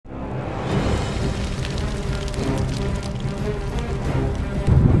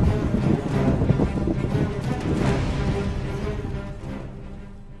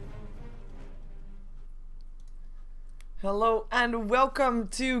Hello and welcome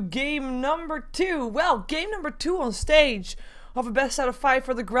to game number 2. Well, game number 2 on stage of a best out of 5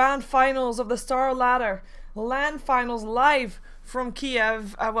 for the grand finals of the StarLadder LAN finals live from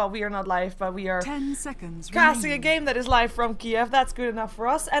Kiev. Well, we are not live, but we are 10 seconds casting remaining. a game that is live from Kiev. That's good enough for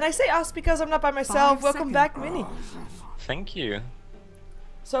us. And I say us because I'm not by myself. 5 Welcome seconds. back, Mini. Thank you.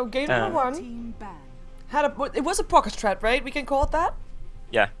 So game number 1 Team ban. it was a pocket strat, right? We can call it that?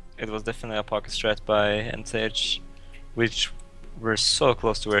 Yeah, it was definitely a pocket strat by NTH, which were so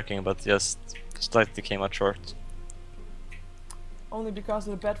close to working, but just slightly came out short. Only because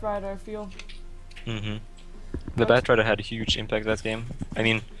of the bed rider, I feel. The Batrider had a huge impact that game. I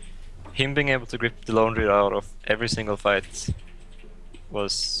mean, him being able to grip the laundry out of every single fight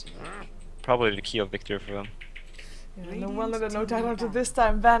was probably the key of victory for him. Yeah, no wonder that no time to this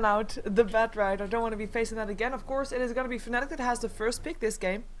time ban out the bad rider. I don't want to be facing that again. Of course, it is going to be Fnatic that has the first pick this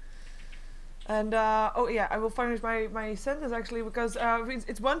game. And oh yeah, I will finish my sentence actually because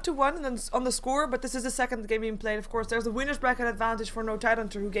it's 1-1 and then on the score. But this is the second game being played. Of course, there's a winners bracket advantage for No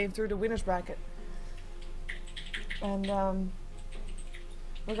Tidehunter who came through the winners bracket. And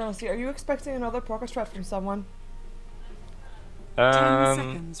we're gonna see. Are you expecting another pocket strat from someone? 10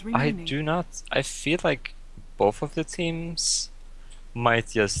 seconds I remaining. do not. I feel like both of the teams might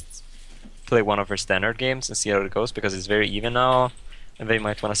just play one of their standard games and see how it goes because it's very even now, and they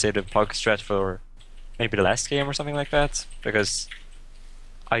might want to save the pocket strat for maybe the last game or something like that. Because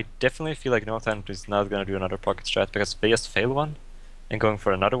I definitely feel like No Time is not gonna do another pocket strat because they just failed one, and going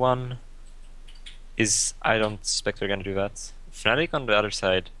for another one is I don't suspect they're gonna do that. Fnatic on the other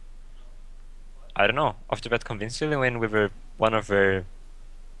side, I don't know. After that convincingly win with one of their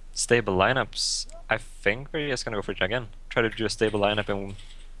stable lineups, I think they're just gonna go for it again. Try to do a stable lineup and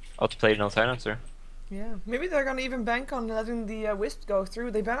outplay No Tidehunter. Yeah, maybe they're gonna even bank on letting the Wisp go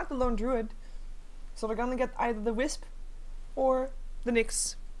through. They ban out the Lone Druid, so they're gonna get either the Wisp or the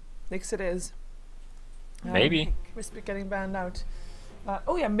Nyx. Nyx it is. Maybe. Wisp getting banned out.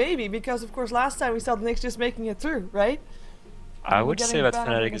 Oh yeah, maybe, because of course last time we saw the Nyx just making it through, right? I And would getting say that banned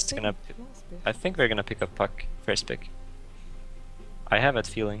Fnatic on is the gonna. same last bit. I think they're gonna pick up Puck first pick. I have that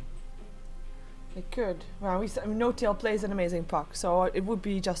feeling. They could. Well, I mean, No Tail plays an amazing puck, so it would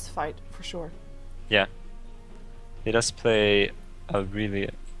be justified for sure. Yeah. He does play a really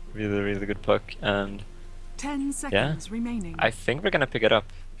good Puck, and 10 seconds remaining. I think we're gonna pick it up.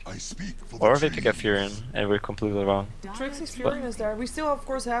 I speak for Or the they pick up Furion, and we're completely wrong. Trixie's Furion is there. We still, of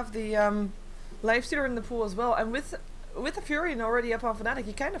course, have the Lifestealer in the pool as well, and with the Furion already up on Fnatic,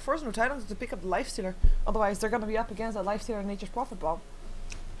 you kind of force No Tidehunter to pick up the Lifestealer. Otherwise, they're gonna be up against that Lifestealer and Nature's Prophet Bomb.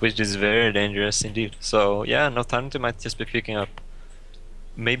 Which is very dangerous indeed. So yeah, No Tidehunter might just be picking up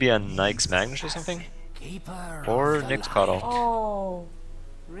maybe a Nyx Magnus or something. Or Nyx Cuddle. Oh,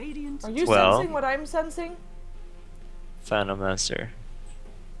 Radiant. are you Well- sensing what I'm sensing? Phanomancer.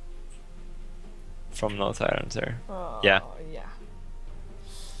 From No Tidehunter. Yeah. Yeah.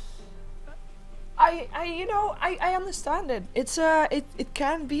 I understand it. It's it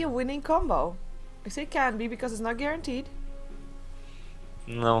can be a winning combo. I say can be because it's not guaranteed.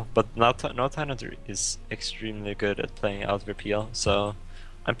 No, but No Tidehunter is extremely good at playing out their PL, so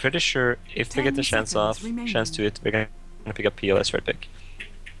I'm pretty sure if they get the 10 chance seconds to it, they're gonna pick up PL as third pick.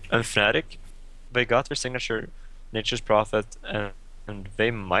 And Fnatic, they got their signature Nature's Prophet, and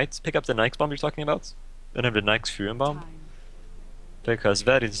they might pick up the Nyx bomb you're talking about. Then have the Nyx Furion bomb, Time. because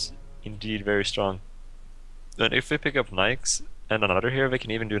that is indeed very strong. And if they pick up Nyx and another hero, they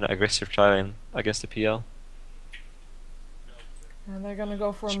can even do an aggressive try-in against the PL. And they're gonna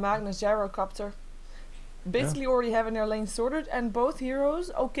go for a Magnus Gyrocopter. Basically already having their lane sorted, and both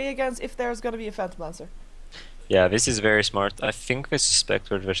heroes okay against if there's gonna be a Phantom Lancer. Yeah, this is very smart. I think they suspect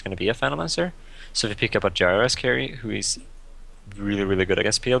that there's going to be a Phanomancer. So if you pick up a Gyro as carry, who is really good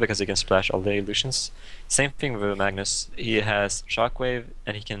against PL because he can splash all the illusions. Same thing with Magnus. He has Shockwave,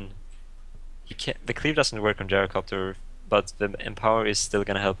 and he can. The cleave doesn't work on Gyrocopter, but the Empower is still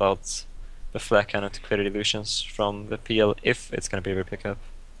going to help out the Flak Cannon to clear the illusions from the PL if it's going to be able to pick up.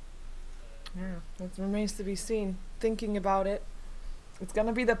 Yeah, that remains to be seen. Thinking about it. It's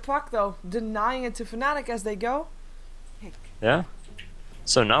gonna be the puck though, denying it to Fnatic as they go. Pick. Yeah.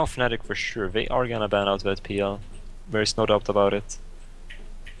 So now Fnatic for sure, they are gonna ban out that PL. There is no doubt about it.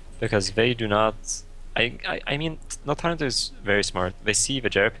 Because they do not. I mean, No Tidehunter is very smart. They see the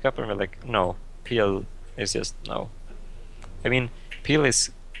Gyro pickup and they're like, no, PL is just no. I mean, PL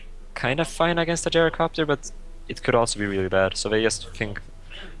is kind of fine against the Gyrocopter, but it could also be really bad. So they just think,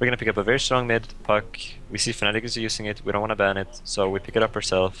 we're gonna pick up a very strong mid puck. We see Fnatic is using it. We don't want to ban it, so we pick it up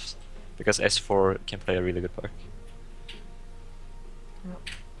ourselves because S4 can play a really good puck.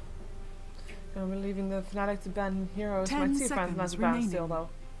 I'm leaving the Fnatic to ban heroes. 10 Might see Phantom seconds Lancer ban remaining. still though.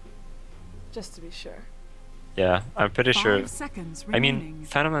 Just to be sure. Yeah, I'm pretty 5 sure. seconds I mean, remaining.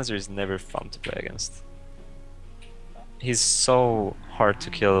 Phantom Lancer is never fun to play against. He's so hard to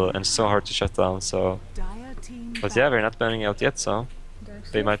kill and so hard to shut down, so... Dire team But yeah, we're not banning out yet, so Dark they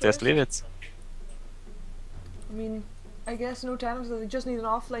Steel might just first. leave it. I mean, I guess no times that they just need an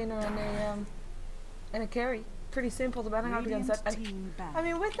offlaner and a carry. Pretty simple to banning out against that. And, team ban. I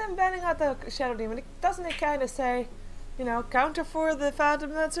mean, with them banning out the Shadow Demon, doesn't it kind of say, you know, counter for the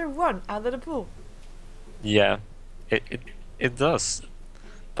Phantom Lancer 1 out of the pool? Yeah, it does.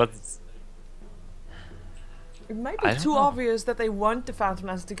 But It might I be don't too know. obvious that they want the Phantom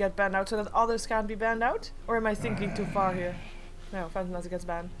Lancer to get banned out so that others can't be banned out? Or am I thinking too far here? No, Phantom Lancer gets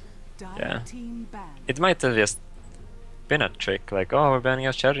banned. Dire Yeah. team ban. it might have just been a trick, like, oh, we're banning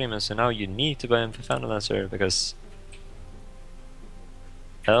out Shadow Demon, so now you need to ban for Phantom Lancer, because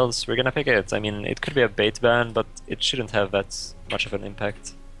else we're gonna pick it. I mean, it could be a bait ban, but it shouldn't have that much of an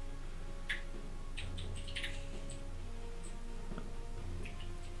impact.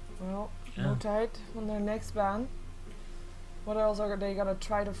 Well, Yeah. no tight on their next ban. What else are they gonna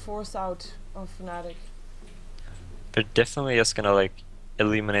try to force out of Fnatic? They're definitely just gonna like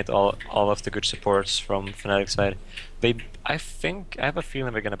eliminate all of the good supports from Fnatic side. I have a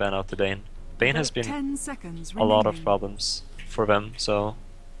feeling they're gonna ban out the Bane. Bane has been 10 seconds a lot of remaining. problems for them, so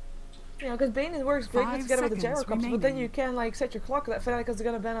Yeah, because Bane it works great 5 together with the seconds Gyro Cups, but then remaining. you can like set your clock that Fnatic is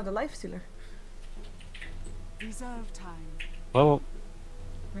gonna ban out the Life Stealer, Reserve time. well,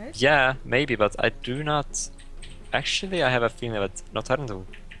 right? yeah, maybe, but I do not. Actually, I have a feeling that Notarno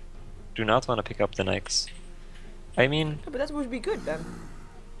do not want to pick up the Nyx. I mean, Yeah, but that would be good then.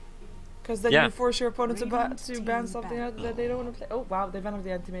 Because then Yeah. you force your opponent to ban Radiant something team out that they don't want to play. Oh wow, they banned out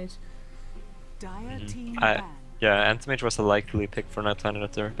the Anti-Mage. Dire team I- ban. yeah, Anti-Mage was a likely pick for Notarno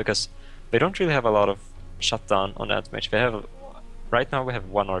because they don't really have a lot of shutdown on Anti-Mage. They have right now we have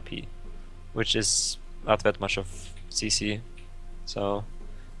 1 RP, which is not that much of CC, so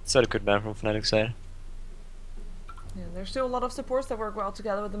it's not a good ban from Fnatic side. Yeah, there's still a lot of supports that work well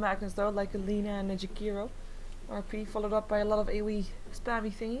together with the Magnus though, like Alina and Jakiro. RP followed up by a lot of AoE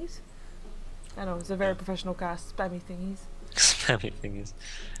spammy thingies. I know, it's a very professional cast, spammy thingies. Spammy thing is,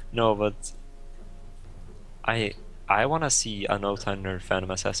 no, but I want to see a no-timer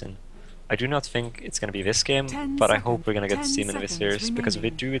Phantom Assassin. I do not think it's gonna be this game, 10 but I seconds- hope we're gonna get to 10 see him in this seconds series because they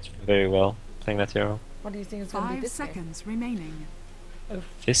remaining. do it very well playing that hero. What do you think it's gonna be 5 this game? seconds remaining.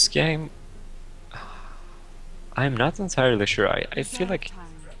 This game, I'm not entirely sure. I feel Reserve like time.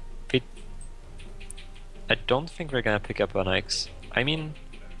 I don't think we're gonna pick up an Nyx. I mean,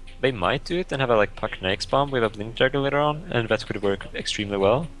 they might do it and have a like Puck Nyx bomb with a Blink Dagger later on, and that could work extremely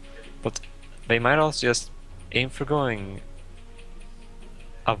well. But they might also just aim for going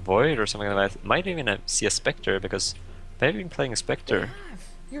a Void or something like that. Might even see a Spectre because they've been playing a They Spectre. have.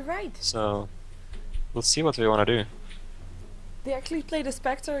 You're right. So we'll see what we want to do. They actually played a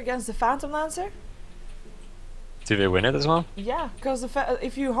Spectre against the Phantom Lancer. Do they win it as well? Yeah, because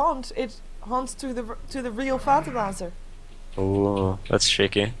if you haunt, it haunts to the real Phantom Lancer. Oh, that's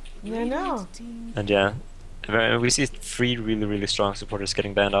shaky. Yeah, no. Radiant team And yeah, we see 3 really strong supporters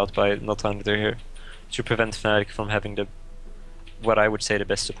getting banned out by not under here to prevent Fnatic from having what I would say the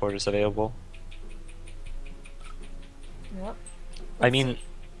best supporters available. Yep. I mean,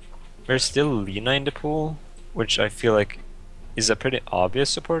 there's still Lina in the pool, which I feel like is a pretty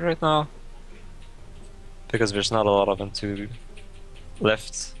obvious support right now. Because there's not a lot of them to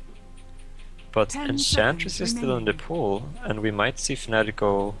left. But 10 Enchantress seconds is still in the remaining. pool, and we might see Fnatic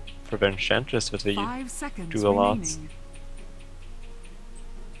go for the Enchantress, but they 5 seconds do a lot. remaining.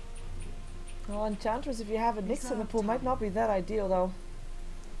 Well, Enchantress, if you have a Nyx in the Reserve pool, might time. not be that ideal though.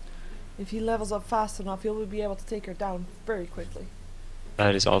 If he levels up fast enough, he'll be able to take her down very quickly.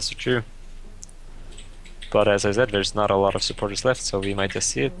 That is also true. But as I said, there's not a lot of supporters left, so we might just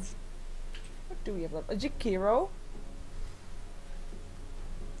see it. What do we have left? A Jakiro?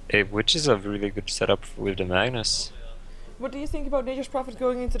 Which is a really good setup with the Magnus. What do you think about Nature's Prophet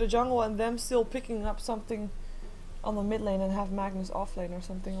going into the jungle and them still picking up something on the mid lane and have Magnus off lane or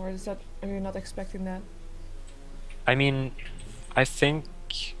something? Or is that, are you not expecting that? I mean, I think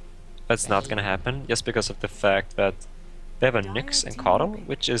that's not gonna happen just because of the fact that they have a Nyx and Coddle,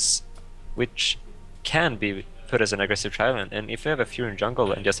 which can be put as an aggressive trial, and if they have a Fury in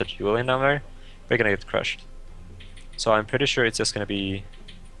jungle and just a duel in down there, they're gonna get crushed. So I'm pretty sure it's just gonna be.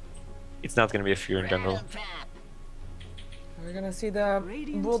 It's not gonna be a Fury in jungle. We're gonna see the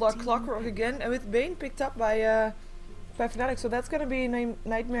Radiant Bulldog team Clockwork again, and with Bane picked up by Fnatic, so that's gonna be a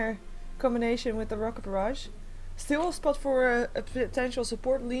nightmare combination with the Rocket Barrage. Still a spot for a potential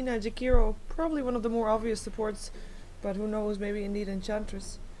support. Lina, Jakiro, probably one of the more obvious supports, but who knows, maybe indeed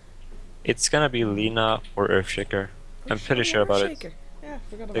Enchantress. It's gonna be Lina or Earthshaker. I'm pretty sure about it. Yeah,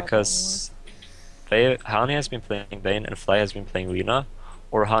 forgot about Because Hani has been playing Bane and Fly has been playing Lina,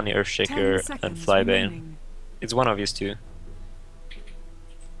 or Hani 10 Earthshaker seconds and Fly Bane. remaining. It's one of these two.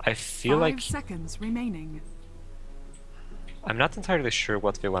 I feel 5 like seconds remaining. I'm not entirely sure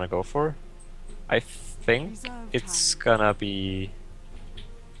what they want to go for. I think Reserve it's time. gonna be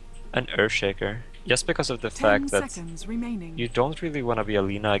an Earthshaker. Just because of the 10 fact that seconds remaining. you don't really want to be a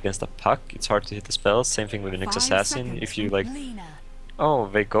Lina against a puck. It's hard to hit the spells. Same thing with an Nyx 5 Assassin. seconds. If you like, Lina. oh,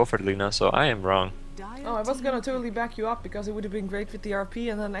 they go for Lina, so I am wrong. Dire Oh, I was team gonna totally back you up because it would have been great with the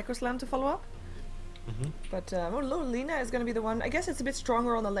RP and then Echo Slam to follow up. But Lina is gonna be the one. I guess it's a bit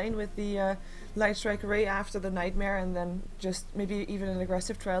stronger on the lane with the Light Strike Array after the Nightmare, and then just maybe even an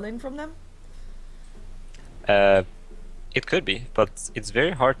aggressive trial lane from them. It could be, but it's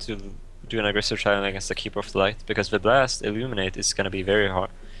very hard to do an aggressive trial against the Keeper of the Light because the Blast Illuminate is gonna be very hard.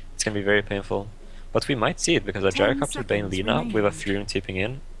 It's gonna be very painful. But we might see it because a 10 Gyrocopter Bane seconds Lina with a remaining. Fury tipping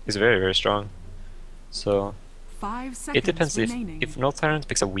in is very, very strong. So 5 seconds it depends remaining. if No Tyrant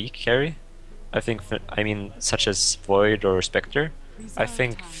picks a weak carry. I mean, such as Void or Spectre. I Reserve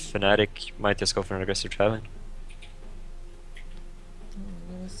think time. Fnatic might just go for an aggressive trial.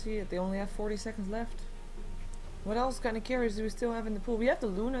 We're gonna see it. They only have 40 seconds left. What else kind of carries do we still have in the pool? We have the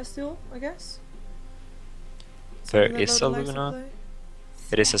Luna still, I guess. There Something that is a Loda likes to Luna. play?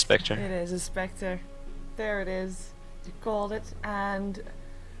 It is a Spectre. It is a Spectre. There it is. You called it. And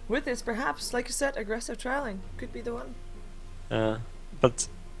with this, perhaps, like you said, aggressive trialing could be the one. But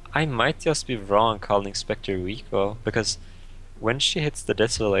I might just be wrong calling Spectre weak though, because when she hits the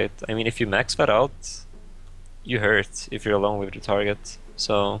Desolate, I mean, if you max that out, you hurt if you're alone with the target.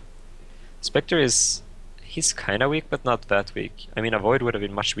 So Spectre he's kinda weak, but not that weak. I mean, a Void would have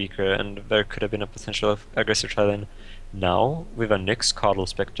been much weaker, and there could have been a potential of aggressive trial. Now, with a Nyx Coddle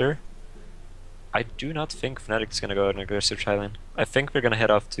Spectre, I do not think Fnatic is gonna go an aggressive trial. I think we're gonna head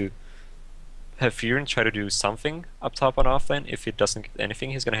off to have Fury try to do something up top on offlane. If he doesn't get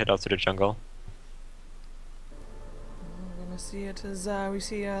anything, he's gonna head out to the jungle. We're gonna see it as we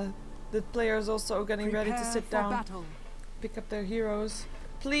see the players also getting ready to Prepare sit for down, battle. pick up their heroes.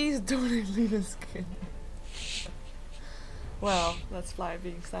 Please donate Luna's skin. Well, that's Fly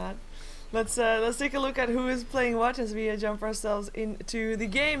being sad. Let's take a look at who is playing what as we jump ourselves into the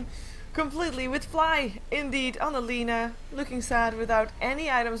game completely with Fly. Indeed, on the Lina, looking sad without any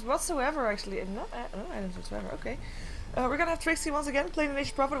items whatsoever. Actually, no items whatsoever. Okay. We're gonna have Trixie once again playing the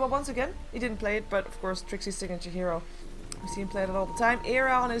Nation Prophet. Well, once again, he didn't play it, but of course Trixie's signature hero. We see him play it all the time.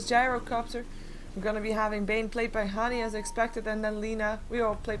 Era on his Gyrocopter. We're gonna be having Bane played by Hani as expected, and then Lina. We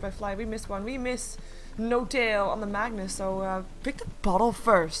all played by Fly. We missed one. We miss No Tail on the Magnus. So pick the bottle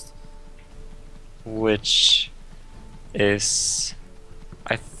first. Which is,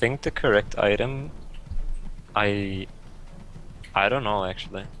 I think, the correct item. I don't know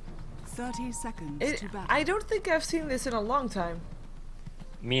actually. 30 seconds to battle. I don't think I've seen this in a long time.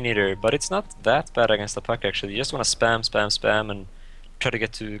 Me neither, but it's not that bad against the puck actually. You just want to spam and try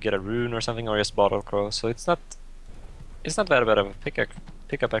to get a rune or something, or just bottle crow. So it's not that bad of a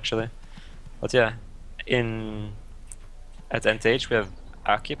pickup actually. But yeah, at NTH we have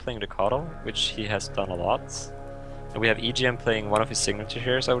Aki playing the Coddle, which he has done a lot. And we have EGM playing one of his signature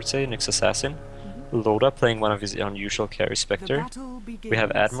heroes, I would say, Nyx Assassin. Loda playing one of his unusual carry, The Spectre. battle begins. We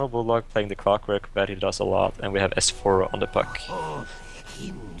have Admiral Bulldog playing the Clockwork, that he does a lot, and we have S4 on the puck. Yeah,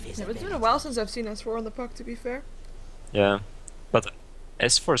 but it's been a while since I've seen S4 on the puck, to be fair. Yeah, but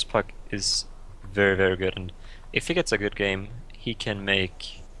S4's puck is very, very good, and if he gets a good game, he can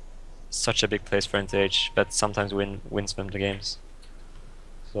make such a big plays for NTH that sometimes wins them the games.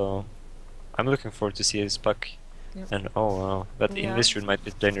 So I'm looking forward to see his puck. Yep. And oh wow, that Yeah. in this rune might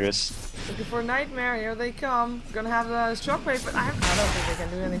be dangerous. Looking for Nightmare, here they come. Gonna have the Shockwave, but I don't think they can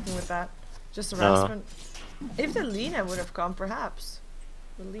do anything with that. Just harassment. If the Lina would have come, perhaps.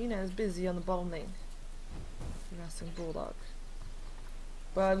 The Lina is busy on the bottom lane. Harassing Bulldog.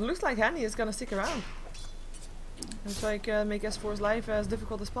 But it looks like Handy is gonna stick around. And try to make S4's life as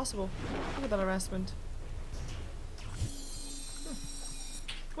difficult as possible. Look at that harassment.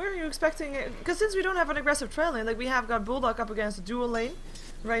 Where are you expecting it? Because since we don't have an aggressive trail lane, like we have got Bulldog up against a dual lane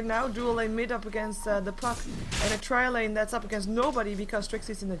right now, dual lane mid up against the puck, and a trial lane that's up against nobody because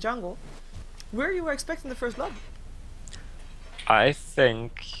Trixie's in the jungle. Where are you expecting the first blood? I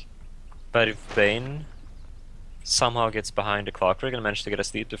think that if Bane somehow gets behind the Clockwork and manages to get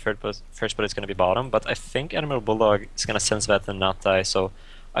asleep, the first blood is going to be bottom, but I think Admiral Bulldog is going to sense that and not die, so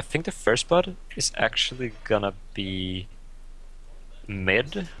I think the first blood is actually gonna be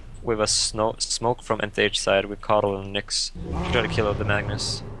mid with a smoke from NTH side with Coddle and Nyx to try to kill out the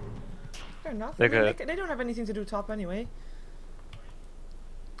Magnus. Fair enough. Like I mean, they don't have anything to do top anyway.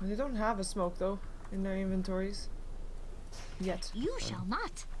 They don't have a smoke though in their inventories yet. You shall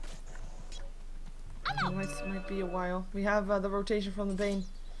not. It might be a while. We have the rotation from the Bane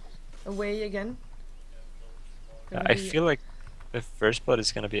away again. I feel like the first blood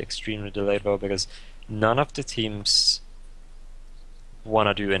is gonna be extremely delayed though, because none of the teams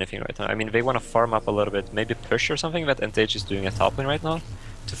wanna do anything right now. I mean, they wanna farm up a little bit, maybe push or something that NTH is doing at top lane right now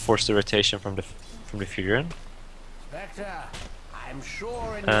to force the rotation from the Furion. Spectre, I'm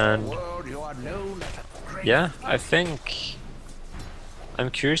sure in And your world you are known as a great yeah, I think I'm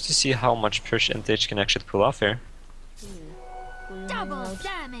curious to see how much push NTH can actually pull off here. double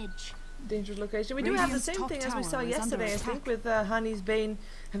damage. Dangerous location. We do have the Radiant's same top thing as we tower saw is under yesterday, I attack. think, with Honey's Bane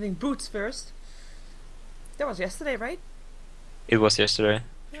having boots first. That was yesterday, right? It was yesterday.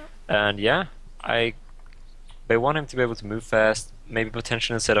 Yeah. And yeah, they want him to be able to move fast, maybe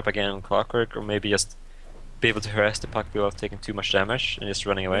potentially set up again on Clockwork, or maybe just be able to harass the puck without taking too much damage and just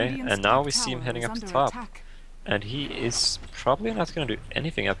running away. Radiant's And now top we see him tower heading is up to under top. attack. And he is probably not going to do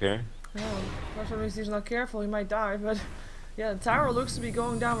anything up here. No, unfortunately, if he's not careful, he might die, but yeah, the tower looks to be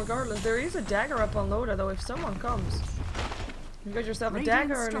going down regardless. There is a dagger up on Loda though, if someone comes. You got yourself a Radiant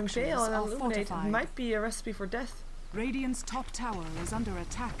dagger and structures impale and are illuminate. It fortified. might be a recipe for death. Radiant's top tower is under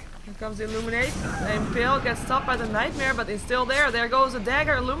attack. Here comes the illuminate. The impale gets stopped by the nightmare, but he's still there. There goes the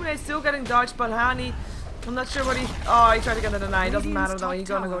dagger. Illuminate still getting dodged, but Hani, I'm not sure what he. Oh, he tried to get the deny. Doesn't matter though. He's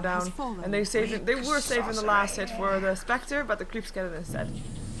gonna go down. And they saved it. They were saving the last hit for the Spectre, but the creeps get it instead.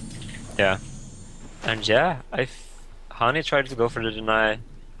 Yeah. And yeah, Hani tried to go for the deny,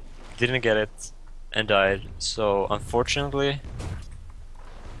 didn't get it, and died. So unfortunately,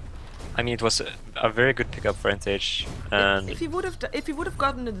 I mean, it was a very good pickup for NTH. And If he would have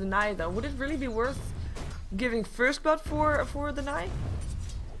gotten the deny though, would it really be worth giving first blood for the deny?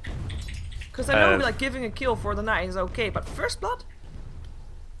 Because I know like giving a kill for the deny is okay, but first blood?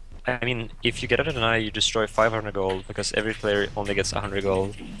 I mean, if you get a deny, you destroy 500 gold, because every player only gets 100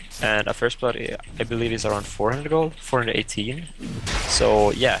 gold. And a first blood, I believe, is around 400 gold, 418.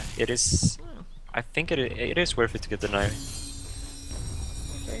 So yeah, it is. I think it is worth it to get the deny.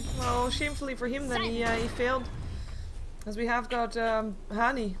 Okay. Well, shamefully for him then he failed. As we have got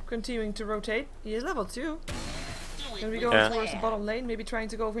Hani continuing to rotate. He is level 2. Gonna be going towards the bottom lane, maybe trying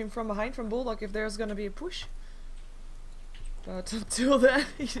to go for him from behind from Bulldog if there's gonna be a push. But until then,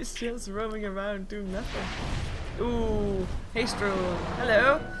 he's just roaming around doing nothing. Ooh, haste rune.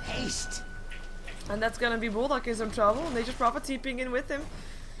 Hello. haste. And that's gonna be Bulldog is in trouble. And they just Prophet TPing in with him.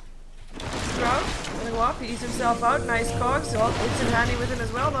 Sprout, gonna go up, he eats himself out. Nice cogs. Well, it's in Hani with him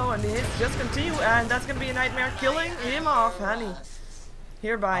as well though, and the hits just continue. And that's gonna be a nightmare, killing him off. Hani.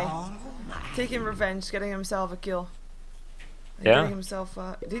 Hereby. Taking revenge, getting himself a kill. And Yeah. getting himself,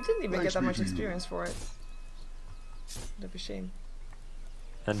 he didn't even get that much experience for it. That'd be a shame.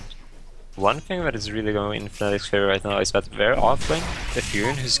 And one thing that is really going in Fnatic's favor right now is that their offlane, the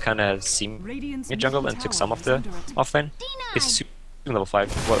Furion, who's kind of seen Radiant's mid jungle middle and took tower some of is the under attack. offlane, is super level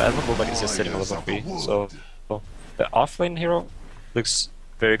 5. Well, Elven Bulldog is just sitting level 3, so the offlane hero looks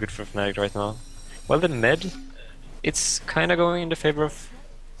very good for Fnatic right now. Well, the mid, it's kind of going in the favor of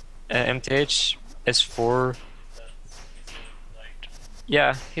MTH. S4,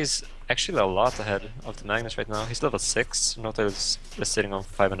 yeah, he's actually a lot ahead of the Magnus right now. He's level 6, Nota is sitting on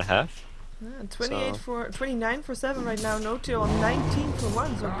 5.5. Yeah, 28 for 29 for 7 right now, no till on 19 for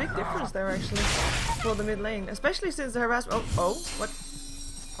 1, so a big difference there actually for the mid lane, especially since the harassment. Oh, what?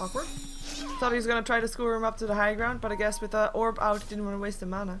 Awkward. Thought he was gonna try to score him up to the high ground, but I guess with the orb out, didn't want to waste the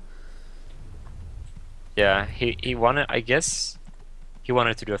mana. Yeah, he wanted, I guess, he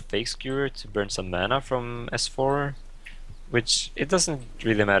wanted to do a fake skewer to burn some mana from S4, which it doesn't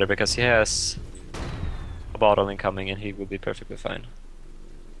really matter because he has a bottle incoming and he will be perfectly fine.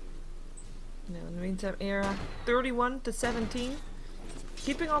 No, in the meantime, Era 31 to 17,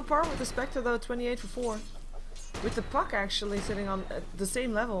 keeping on par with the Spectre though, 28 for 4, with the puck actually sitting on the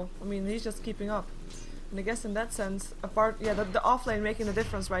same level. I mean, he's just keeping up. And I guess in that sense, apart, yeah, the offlane making a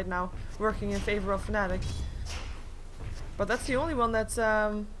difference right now, working in favor of Fnatic. But that's the only one that's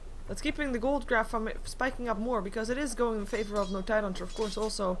keeping the gold graph from spiking up more, because it is going in favor of No Tidehunter, of course,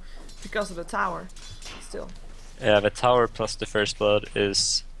 also because of the tower. Still. Yeah, the tower plus the first blood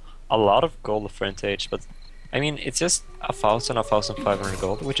is a lot of gold for NTH, but I mean, it's just 1,500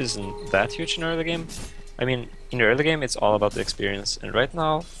 gold, which isn't that huge in early game. I mean, in the early game, it's all about the experience, and right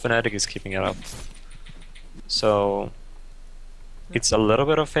now, Fnatic is keeping it up. So, It's a little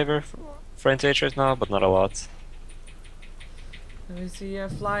bit of favor for NTH right now, but not a lot. And we see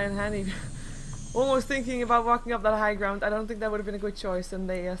Fly and Hanny almost thinking about walking up that high ground. I don't think that would have been a good choice, and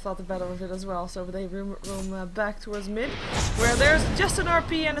they thought better of it as well. So they roam back towards mid, where there's just an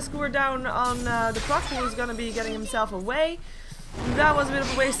RP and a score down on the puck, who's going to be getting himself away. That was a bit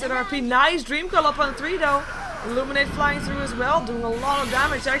of a wasted RP. Nice dream call up on 3 though. Illuminate flying through as well, doing a lot of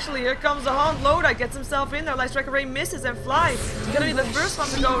damage. Actually, here comes the Haunt. Loda gets himself in there. Light Striker Ray misses, and Fly is going to be the first one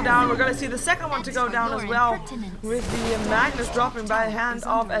to go down. We're going to see the second one to go down as well, with the Magnus dropping by hand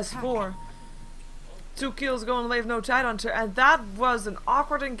of S4. 2 kills going away with no Tidehunter, and that was an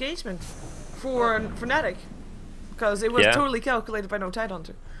awkward engagement for Fnatic, because it was totally calculated by no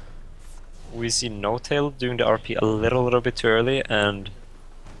Tidehunter. We see No Tail doing the RP a little bit too early, and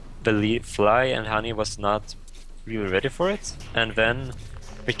Fly and Honey was not really ready for it, and then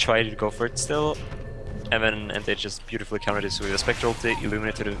we tried to go for it still, and then NTH just beautifully countered it with a Spectre ulti,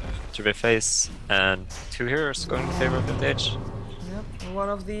 Illuminated to their face, and 2 heroes going in favor of NTH. Yep, one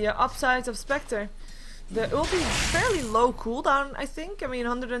of the upsides of Spectre. The ulti is fairly low cooldown, I think. I mean,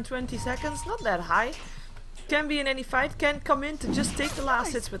 120 seconds, not that high. Can be in any fight, can come in to just take the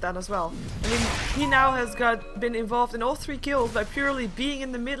last hits with that as well. I mean, he now has been involved in all 3 kills by purely being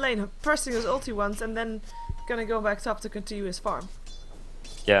in the mid lane, pressing his ulti once, and then gonna go back top to continue his farm.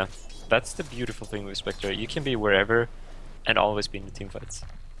 Yeah, that's the beautiful thing with Spectre. You can be wherever and always be in the team fights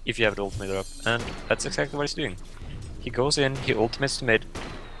if you have the ultimate up, and that's exactly what he's doing. He goes in, he ultimates to mid,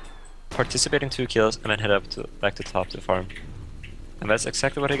 participate in 2 kills, and then head up back to top to farm. And that's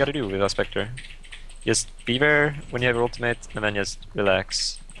exactly what you gotta do with a Spectre. Just be there when you have your ultimate, and then just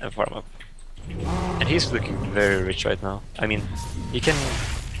relax and farm up. And he's looking very rich right now. I mean, he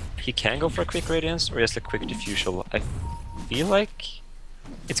can go for a quick Radiance or just a quick Diffusal. I feel like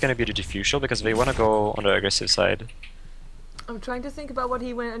it's gonna be the Diffusal because they wanna go on the aggressive side. I'm trying to think about what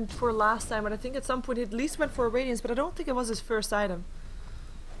he went for last time, but I think at some point he at least went for a Radiance, but I don't think it was his first item.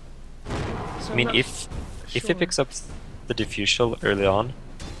 So I mean, if he picks up the Diffusal early on,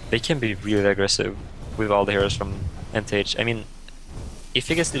 they can be really aggressive with all the heroes from NTH. I mean, if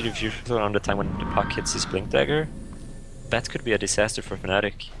he gets the Diffusal around the time when the puck hits his Blink Dagger, that could be a disaster for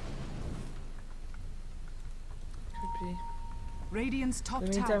Fnatic. Could be. Radiant's top In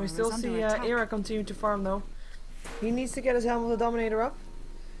the tower meantime, we still is see under attack. Era continue to farm though. He needs to get his Helm of the Dominator up.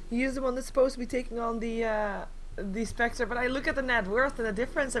 He is the one that's supposed to be taking on the Spectre, but I look at the net worth and the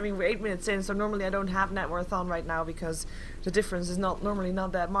difference. I mean, we're 8 minutes in, so normally I don't have net worth on right now because the difference is normally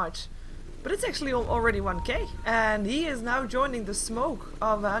not that much. But it's actually already 1k, and he is now joining the smoke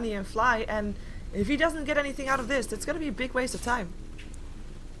of Honey and Fly, and if he doesn't get anything out of this, it's going to be a big waste of time.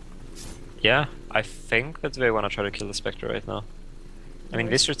 Yeah, I think that they want to try to kill the Spectre right now. I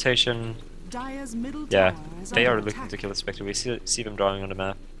mean, this rotation, Dire's middle yeah, tower is they under are looking attack. to kill the Spectre. We see them drawing on the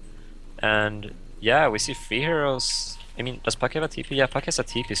map. And yeah, we see 3 heroes. I mean, does Puck have a TP? Yeah, Puck has a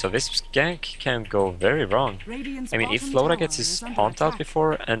TP, so this gank can go very wrong. Radiant's I mean, if bottom Loda tower gets his is under Haunt out attack.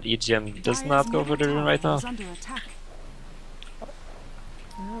 before and EGM does Dire's not go for the middle rune right tower now. is under attack.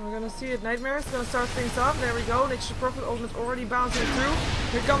 Yeah, we're gonna see it. Nightmare's gonna start things off. There we go. Nature's Prophet ultimate already bouncing through.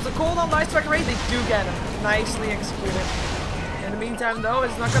 Here comes the cold on Light Striker Ray. They do get him. Nicely executed. In the meantime, though,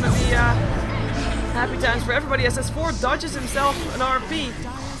 it's not gonna be happy times for everybody. As S4 dodges himself an RP.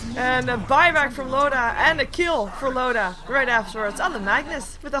 And a buyback from Loda and a kill for Loda right afterwards on the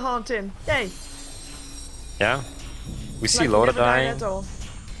Magnus with the Haunt in. Yay. Yeah, we see Like he Loda never died dying, at all.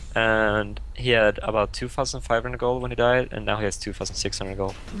 and he had about 2,500 gold when he died, and now he has 2,600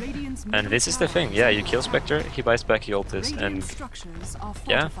 gold. Radiant's And middle this is the tower thing, is yeah, under you kill attack. Spectre, he buys back the ultis, Radiant and structures are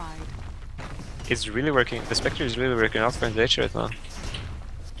yeah. fortified. it's really working. The Spectre is really working out for NTH right now.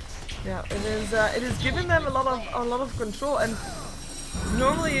 Yeah, it is giving them a lot of control, and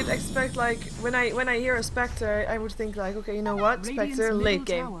normally you'd expect, like, when I hear a Spectre, I would think like, okay, you know what, Radiant's Spectre late middle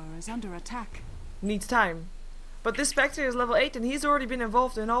game tower is under attack. needs time. But this Spectre is level 8 and he's already been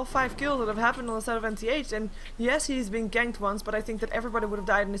involved in all 5 kills that have happened on the side of NTH, and yes, he's been ganked once, but I think that everybody would have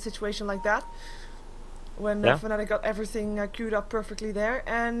died in a situation like that. When Fnatic got everything queued up perfectly there,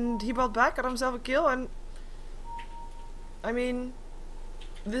 and he bought back, got himself a kill, and I mean,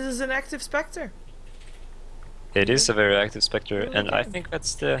 this is an active Spectre. It is a very active Spectre, and I think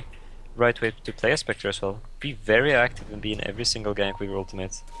that's the right way to play a Spectre as well. Be very active and be in every single gank with your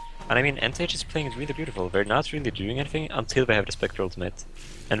ultimate. And I mean, NTH is playing it really beautiful. They're not really doing anything until they have the Spectre ultimate.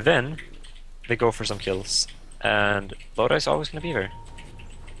 And then, they go for some kills. And Loda is always gonna be there.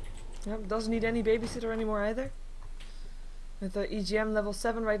 Yep, doesn't need any babysitter anymore either. With the EGM level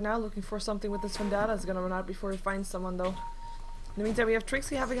 7 right now, looking for something with this Vendetta. Is gonna run out before he finds someone though. In the meantime, we have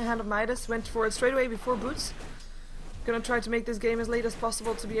Trixie having a Hand of Midas, went for it straight away before Boots. gonna try to make this game as late as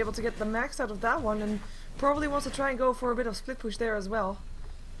possible to be able to get the max out of that one, and probably wants to try and go for a bit of split push there as well.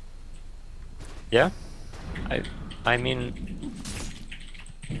 Yeah, I mean,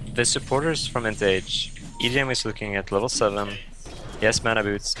 the supporters from NTH, EGM is looking at level 7, he has mana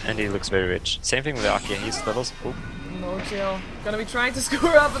boots, and he looks very rich. Same thing with Aki, he's levels... Oh. No chill. Gonna be trying to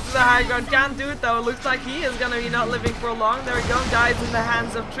score up into the high ground. Can't do it though. Looks like he is gonna be not living for long. There we go. Dies in the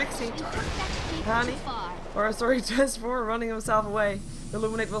hands of Trixie. Honey. Or sorry, just for running himself away.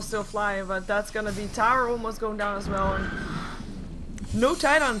 Illuminate will still fly, but that's gonna be tower almost going down as well. And no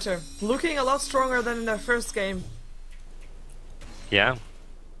Tidehunter. Looking a lot stronger than in their first game. Yeah.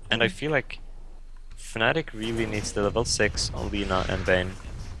 And I feel like Fnatic really needs the level 6 on Lina and Bane.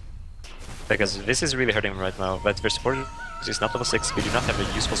 Because this is really hurting him right now, but their support is not level 6, we do not have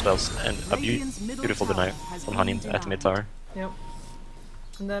the useful spells, and a beautiful deny from Honey at mid tower. Yep.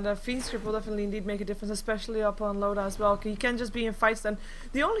 And then Fiend Script will definitely indeed make a difference, especially up on Loda as well. He can just be in fights then.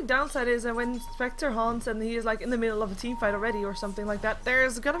 The only downside is that when Spectre haunts and he is like in the middle of a team fight already or something like that,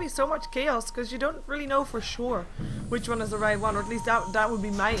 there's gonna be so much chaos because you don't really know for sure which one is the right one, or at least that would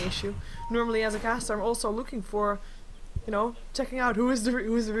be my issue. Normally as a caster I'm also looking for, you know, checking out who is the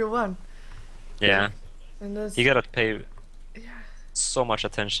real one. Yeah, and you gotta pay so much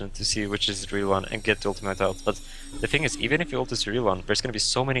attention to see which is the real one and get the ultimate out. But the thing is, even if the ult is the real one, there's gonna be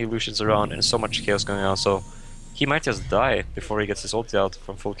so many illusions around and so much chaos going on, so he might just die before he gets his ulti out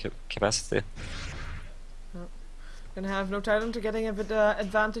from full capacity. Gonna have no Titan to getting a bit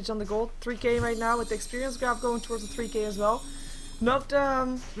advantage on the gold. 3k right now with the experience graph going towards the 3k as well. Not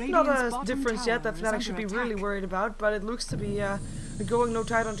a difference yet that Fnatic should be really worried about, but it looks to be going no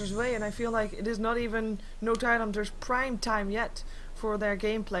Tidehunter's way, and I feel like it is not even no Tidehunter's prime time yet for their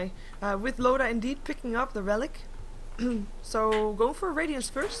gameplay. With Loda indeed picking up the relic, so going for Radiance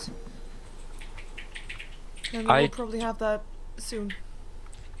first, and we'll probably have that soon.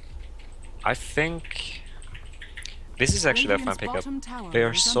 I think this is actually a fun pickup. They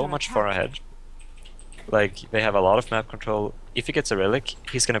are so much far ahead. Like, they have a lot of map control. If he gets a relic,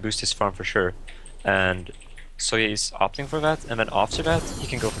 he's gonna boost his farm for sure. And so he's opting for that, and then after that, he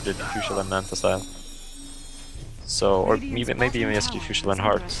can go for the Diffusal and Manta style. So, or maybe even just Diffusal and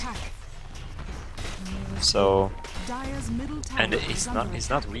Heart. So, and he's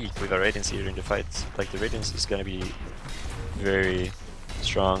not weak with a Radiance here in the fight. Like, the Radiance is gonna be very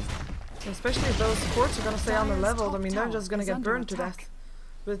strong. Especially if those supports are gonna stay on the level, I mean, they're just gonna get burned to death.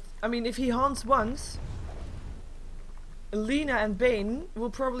 But, I mean, if he haunts once, Lina and Bane will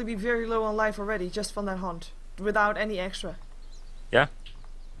probably be very low on life already, just from that haunt, without any extra. Yeah,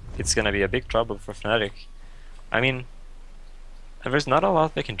 it's gonna be a big trouble for Fnatic. I mean, and there's not a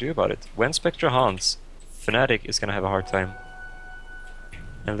lot they can do about it. When Spectre haunts, Fnatic is gonna have a hard time.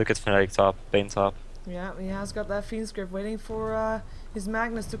 And look at Fnatic top, Bane top. Yeah, he has got that Fiend Script waiting for his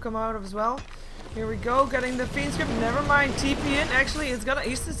Magnus to come out as well. Here we go, getting the Fiend Script. Never mind, TP in. Actually,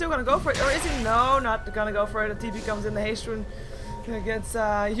 he's still gonna go for it, or is he? No, not gonna go for it. The TP comes in. The haste rune gets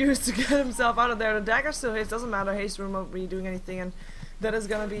used to get himself out of there. The dagger still hits. Doesn't matter. Haste rune won't be doing anything, and that is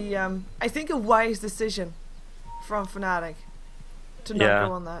gonna be, I think, a wise decision from Fnatic to not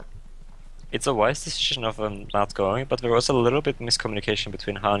go on that. It's a wise decision of them not going, but there was a little bit miscommunication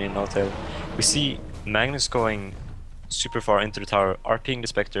between Hani and Notail. We see Magnus going super far into the tower, RPing the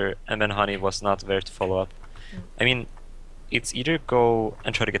Spectre, and then Hani was not there to follow up. I mean, it's either go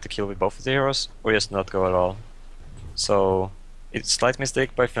and try to get the kill with both of the heroes, or just not go at all. So, it's a slight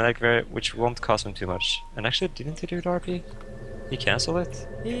mistake by Fnatic there, which won't cost him too much. And actually, didn't he do the RP? He cancelled it?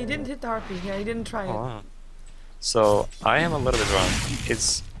 He didn't hit the RP, yeah, he didn't try it. Wow. So, I am a little bit wrong.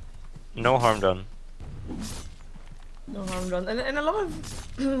 It's no harm done. No harm done. And a lot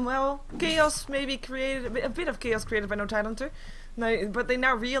of, well, chaos maybe created, a bit of chaos created by no Tidehunter. Now, but they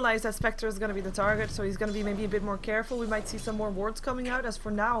now realize that Spectre is going to be the target, so he's going to be maybe a bit more careful. We might see some more wards coming out, as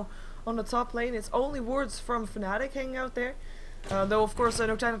for now, on the top lane, it's only wards from Fnatic hanging out there. Though, of course,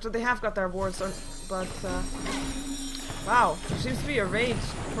 no Tidehunter, they have got their wards, but, wow, there seems to be a rage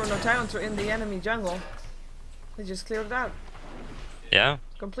for no Tidehunter in the enemy jungle. They just cleared it out. Yeah,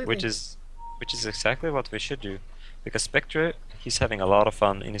 completely. Which is exactly what we should do, because Spectre, he's having a lot of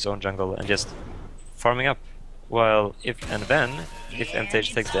fun in his own jungle and just farming up. While if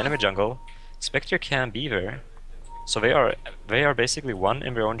NTH takes the enemy jungle, Spectre can be there. So they are basically 1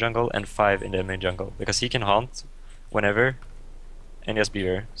 in their own jungle and 5 in the enemy jungle, because he can haunt whenever and just be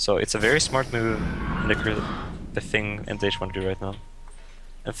there. So it's a very smart move, and the thing NTH want to do right now.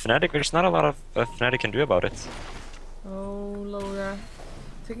 And Fnatic, there's not a lot of Fnatic can do about it. Oh, Loda.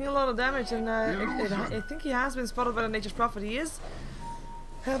 Taking a lot of damage, and I think he has been spotted by the Nature's Prophet. He is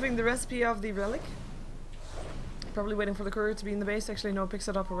having the recipe of the relic. Probably waiting for the courier to be in the base. Actually, no, picks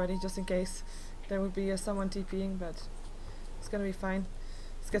it up already, just in case there would be someone TPing, but it's gonna be fine.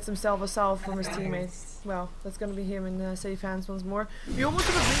 He's gets himself a salve from his teammates. Well, that's gonna be him in safe hands once more. We almost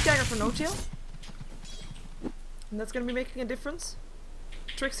have a blink dagger for no tail, and that's gonna be making a difference.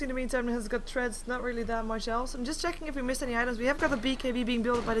 Trixie in the meantime has got treads, not really that much else. I'm just checking if we missed any items. We have got the BKB being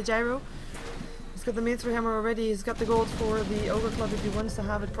built up by the gyro. He's got the Mithril hammer already. He's got the gold for the ogre club if he wants to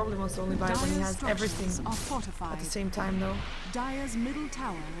have it. Probably wants to only buy it when he has everything at the same time though. Dire's middle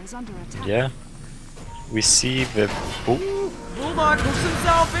tower is under attack. Yeah. We see the Bulldog hooks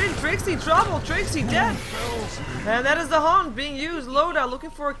himself in. Trixie trouble. Trixie dead. And that is the hunt being used. Loda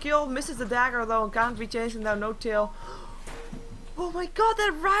looking for a kill. Misses the dagger though. Can't be chasing down no tail. Oh my god,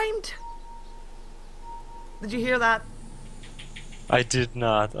 that rhymed. Did you hear that? I did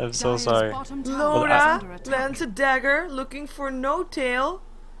not. I'm so sorry. Loda lands a dagger looking for no tail.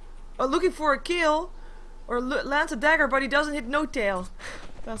 Or looking for a kill. Or lands a dagger but he doesn't hit no tail.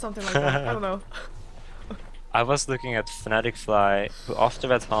 That's something like that. I don't know. I was looking at Fnatic Fly, who after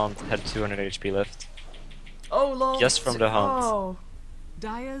that hunt had 200 HP left. Oh lol. Just from the hunt. Oh.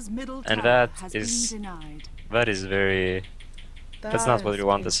 Dire's middle And tower that has is been denied. that is very that's not what is you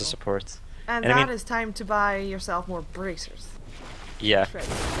want as a painful. support. And I that mean- is time to buy yourself more bracers. Yeah. Treads.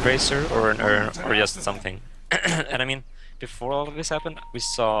 Bracer or an urn or just something. And I mean, before all of this happened, we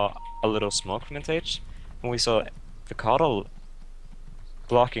saw a little smoke from NTH, and we saw the Coddle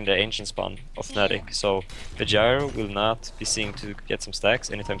blocking the ancient spawn of Fnatic. So the gyro will not be seeing to get some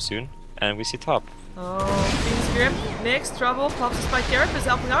stacks anytime soon, and we see top. Oh, Beam Script. Next, trouble. Pops a spike carrot is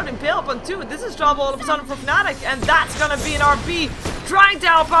helping out. Impale up on 2. This is trouble all of a sudden for Fnatic, and that's gonna be an RP trying to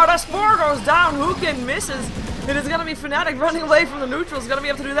help out as 4 goes down. Hookin misses. It is gonna be Fnatic running away from the neutrals. Gonna be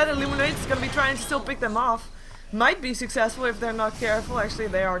able to do that. Illuminate is gonna be trying to still pick them off. Might be successful if they're not careful. Actually,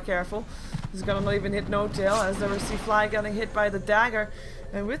 they are careful. He's gonna not even hit no tail as there we see Fly getting hit by the dagger.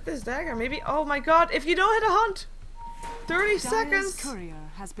 And with this dagger, maybe. Oh my god! If you don't hit a hunt, 30 Dire's seconds. courier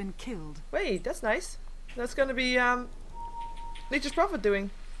has been killed. Wait, that's nice. That's gonna be Nature's Prophet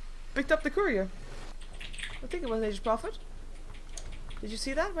doing. Picked up the courier. I think it was Nature's Prophet. Did you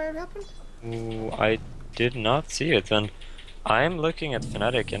see that? Where it happened? Ooh, I did not see it, and I'm looking at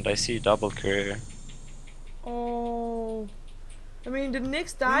Fnatic and I see double courier. Oh. I mean, the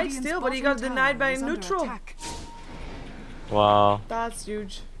Nyx died Radiant's still, but he bottom got denied by tower a is under neutral. attack. Wow. That's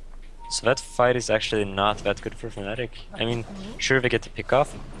huge. So that fight is actually not that good for Fnatic. I mean, sure they get the pick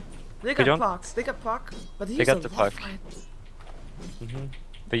off. They They got don't- puck. They got puck. But he's They got a the rough puck. fight.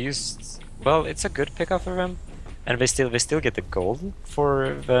 They used well, it's a good pick off for them, and they still get the gold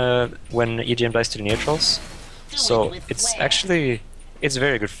for the when EGM dies to the neutrals. So it's actually it's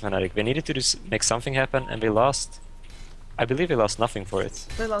very good for Fnatic. They needed to make something happen, and they lost. I believe they lost nothing for it.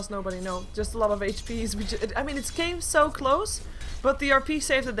 They lost nobody, no. Just a lot of HPs. I mean, it came so close, but the RP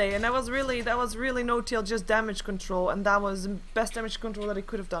saved the day, and that was really no tail, just damage control, and that was the best damage control that it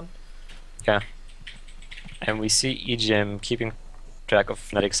could have done. Yeah. And we see EGM keeping track of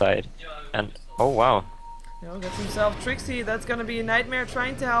Fnatic side, and oh wow. You know, gets himself Trixie. That's gonna be a nightmare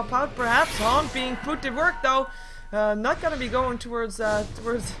trying to help out, perhaps. Haunt being put to work though. Not gonna be going towards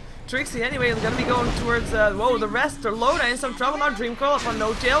Trixie anyway. It's gonna be going towards whoa, the rest are Loda in some trouble now. Dream Call up on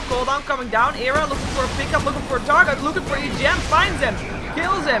no tail. Cooldown coming down. Era looking for a pickup, looking for a target, looking for EGM, finds him,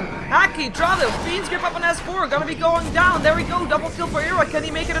 kills him. Haki, Travel, Fiend's grip up on S4, gonna be going down. There we go, double kill for Era. Can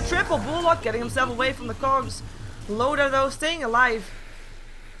he make it a triple? Bullock getting himself away from the cogs. Loda though staying alive.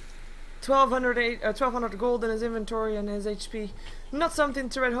 1200 gold in his inventory and his HP. Not something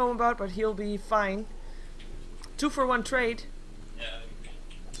to write home about, but he'll be fine. 2-for-1 trade.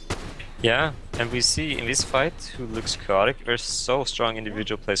 Yeah, and we see in this fight who looks chaotic. There's so strong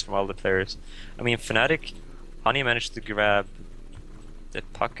individual plays from all the players. I mean, Fnatic, Honey managed to grab the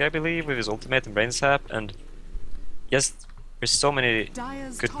puck, I believe, with his ultimate and brain sap, and yes, there's so many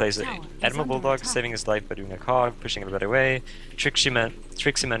Dire's good top plays. tower is Admiral under Bulldog attack. saving his life by doing a cog, pushing everybody away. Trixie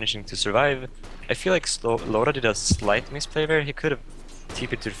managing to survive. I feel like Loda did a slight misplay there. He could have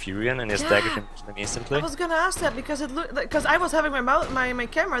TP'd to the Furion and his dagger can kill him instantly. I was gonna ask that because it looked because I was having my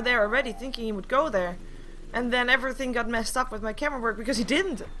camera there already, thinking he would go there, and then everything got messed up with my camera work because he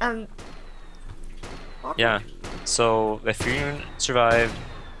didn't. And awkward. Yeah, so the Furion survived,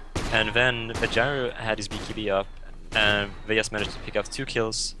 and then the gyro had his BKB up, and they just managed to pick up 2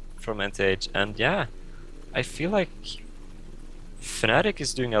 kills from NTH, and yeah, I feel like Fnatic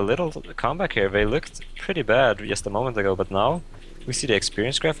is doing a little comeback here. They looked pretty bad just a moment ago, but now we see the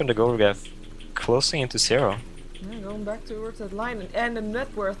experience graph and the goal graph closing into 0. Yeah, going back towards that line, and the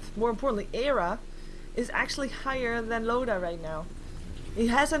net worth, more importantly, Era, is actually higher than Loda right now. He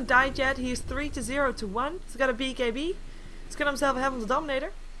hasn't died yet. He's 3-0 to 1. He's got a BKB. He's got himself a Heaven's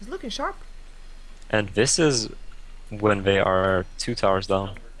Dominator. He's looking sharp. And this is when they are 2 towers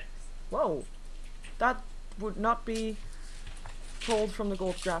down. Whoa. That would not be pulled from the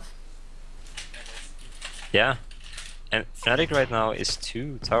gold graph. Yeah. And Fnatic right now is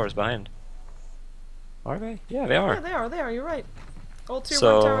 2 towers behind. Are they? Yeah, they are. Yeah, they are, you're right. All tier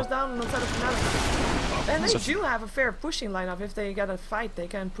So- 1 towers down on the side of Fnatic. And they So- do have a fair pushing lineup. If they get a fight, they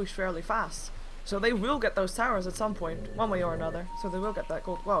can push fairly fast. So they will get those towers at some point, one way or another. So they will get that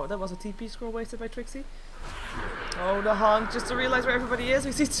gold. Wow, that was a TP scroll wasted by Trixie. Oh, the hunt, just to realize where everybody is.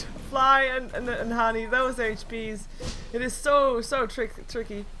 We see Fly and Honey, those HPs. It is so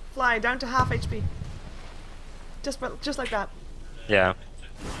tricky. Fly down to half HP. Just like that. Yeah.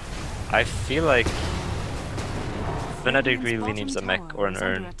 I feel like Fnatic Radiant's really bottom needs a mech tower or an is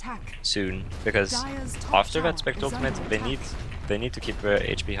under urn attack. soon, because Dire's top after that tower Spectre is under ultimate, attack. they need to keep their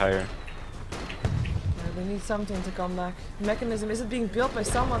HP higher. Yeah, they need something to come back. Mechanism, is it being built by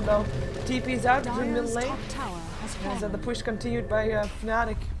someone though? TP's out into the middle Dire's lane. top tower has Yeah, so the fallen. push continued by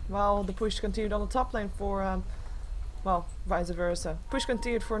Fnatic, while the push continued on the top lane for, well, vice versa. Push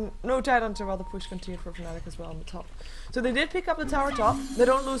continued for no Tidehunter, while the push continued for Fnatic as well on the top. So they did pick up the tower top. They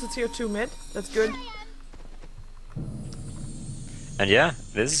don't lose the tier 2 mid. That's good. And yeah,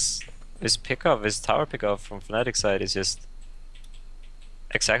 this tower pickup from Fnatic side is just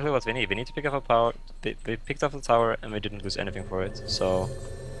exactly what we need. We need to pick up a power. They picked up the tower and we didn't lose anything for it. So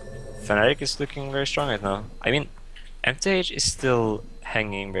Fnatic is looking very strong right now. I mean, NTH is still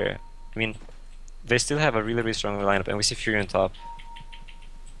hanging there. I mean, they still have a really strong lineup, and we see Fury on top.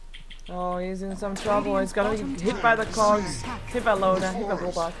 Oh, he's in some trouble. He's gonna be hit by the cogs, hit by Loda, hit by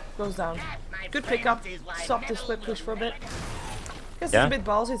Bulldog. Goes down. Good pickup. Stop the split push for a bit. Guess Yeah. it's a bit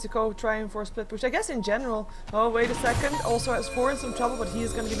ballsy to go trying for a split push. I guess in general. Oh, wait a second. Also has 4 in some trouble, but he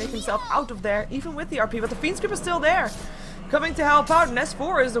is gonna make himself out of there, even with the RP. But the Fiend Script is still there, coming to help out. And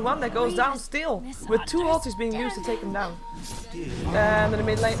S4 is the one that goes down still, with 2 ultis being used to take him down. And in the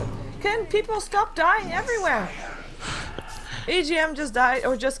mid lane, can people stop dying everywhere? EGM just died,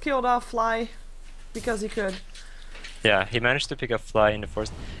 or just killed off Fly, because he could. Yeah, he managed to pick up Fly in the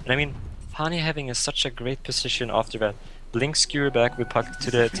first. And I mean, Hani having such a great position after that. Blink skewer back with Puck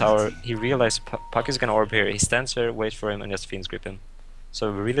to the tower. He realized Puck is gonna orb here. He stands there, waits for him, and just Fiends grip him. So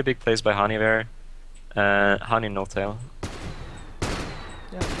really big plays by Hani there. Hani no tail.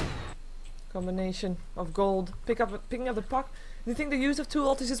 Yeah. Combination of gold. Picking up the Puck. Do you think the use of 2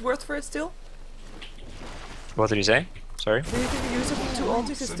 ultis is worth for it still? What did you say? Sorry? Do you think the use of 2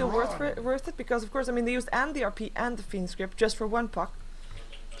 ultis is still worth it? Because of course, I mean, they used and the RP and the Fiend script just for 1 Puck.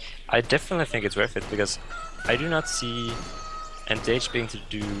 I definitely think it's worth it, because I do not see NTH being to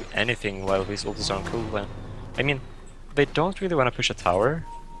do anything while these ultis are on cooldown. I mean, they don't really want to push a tower,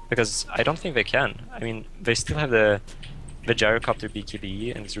 because I don't think they can. I mean, they still have the gyrocopter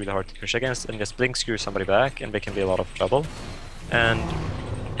BKB, and it's really hard to push against, and just blink skew somebody back, and they can be a lot of trouble. And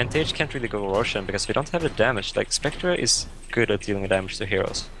NTH can't really go Roshan, because they don't have the damage. Like, Spectre is good at dealing damage to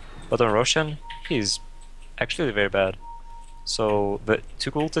heroes, but on Roshan, he's actually very bad. So the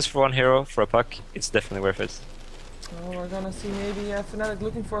 2 ultis for 1 hero for a Puck, it's definitely worth it. Oh, we're gonna see maybe Fnatic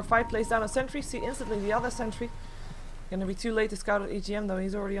looking for a fight, plays down a sentry, see instantly the other sentry. Gonna be too late to scout at EGM though,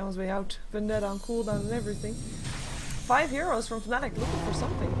 he's already on his way out. Vendetta on cooldown and everything. 5 heroes from Fnatic looking for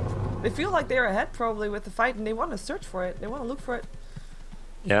something. They feel like they're ahead probably with the fight, and they want to search for it, they want to look for it.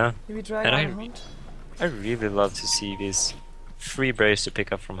 Yeah, Maybe drag and on a hunt. I really love to see this free brace to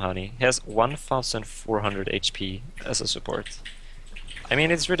pick up from Hani. He has 1400 HP as a support. I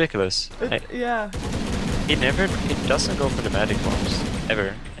mean, it's ridiculous. Yeah. He doesn't go for the magic bombs,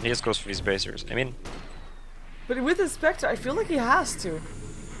 ever, and he just goes for these bracers. I mean, But with his Spectre, I feel like he has to.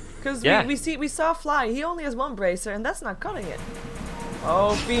 Because Yeah. we saw Fly, he only has 1 bracer, and that's not cutting it.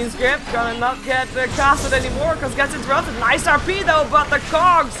 Oh, Fiend's Grip gonna not get casted anymore because gets interrupted. Nice RP though, but the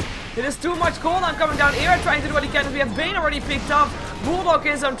cogs! It is too much cooldown coming down. Era trying to do what he can. We have Bane already picked up. Bulldog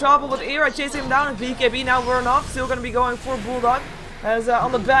is in trouble, but Era chasing him down, and BKB now run off. Still gonna be going for Bulldog. As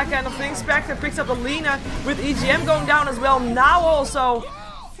on the back end of things, Spectre picks up the Lina with EGM going down as well. Now also,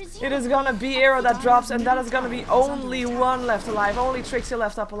 it is gonna be Era that drops, and that is gonna be only 1 left alive. Only Trixie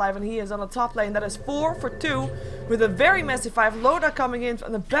left up alive, and he is on the top lane. That is 4 for 2 with a very messy 5. Loda coming in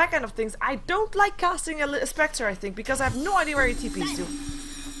on the back end of things. I don't like casting a Spectre, I think, because I have no idea where he TPs to.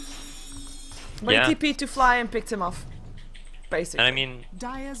 But Yeah. he TP'd to Fly and picked him off, basically. and I mean,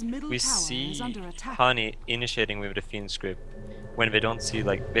 Dire's middle we tower see is under attack. Hani initiating with the Fiend script when they don't see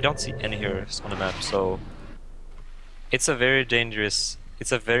any heroes on the map. So it's a very dangerous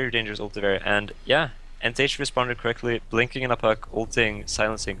ulti there. And yeah, NTH responded correctly, blinking in a puck, ulting,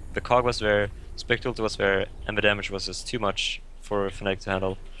 silencing. The cog was there, Spectre ult was there, and the damage was just too much for Fnatic to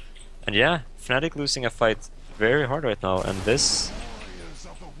handle. And yeah, Fnatic losing a fight very hard right now, and this...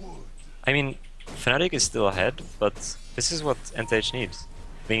 I mean, Fnatic is still ahead, but this is what NTH needs.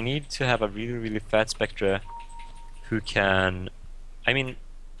 They need to have a really, really fat Spectre who can... I mean,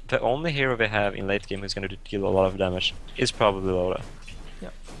 the only hero they have in late game who's going to deal a lot of damage is probably Loda.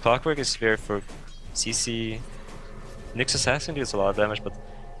 Yep. Clockwork is there for CC. Nyx Assassin deals a lot of damage, but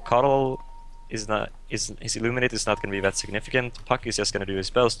Coddle is not. His Illuminate is not going to be that significant. Puck is just going to do his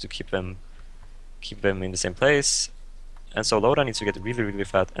spells to keep them in the same place, and so Loda needs to get really, really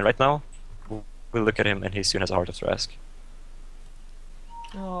fat. And right now, we'll look at him, and he soon has a Heart of Thrask.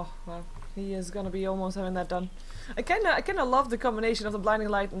 Oh well, he is gonna be almost having that done. I kinda love the combination of the blinding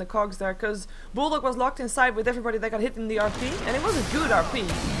light and the cogs there, because Bulldog was locked inside with everybody that got hit in the RP, and it was a good RP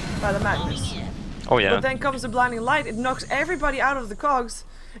by the Magnus. Oh yeah. But then comes the blinding light, it knocks everybody out of the cogs,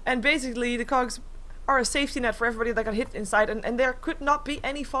 and basically the cogs are a safety net for everybody that got hit inside, and there could not be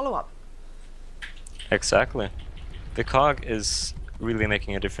any follow-up. Exactly. The cog is really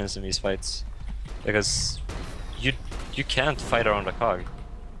making a difference in these fights, because you can't fight around the cog.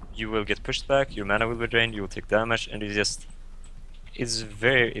 You will get pushed back, your mana will be drained, you will take damage, and it's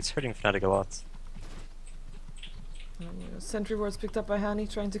hurting Fnatic a lot. Sentry wards picked up by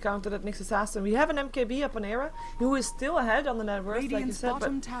Hani, trying to counter that Nyx Assassin. We have an MKB up on Era, who is still ahead on the net worth, like you said,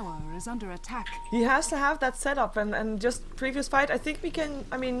 bottom but tower is under attack. he has to have that setup, and just previous fight, I think we can,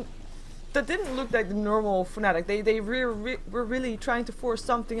 I mean, that didn't look like the normal Fnatic. They were really trying to force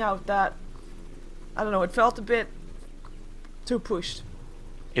something out that, I don't know, it felt a bit too pushed.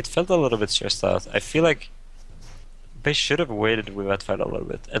 It felt a little bit stressed out. I feel like they should have waited with that fight a little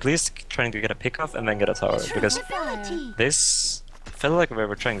bit. At least trying to get a pick-off and then get a tower. Because this felt like they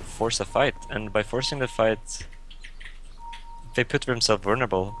were trying to force a fight. And by forcing the fight, they put themselves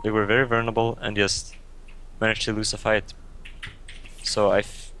vulnerable. They were very vulnerable and just managed to lose a fight. So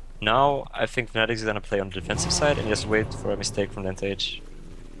now I think Fnatic is going to play on the defensive side and just wait for a mistake from the NTH.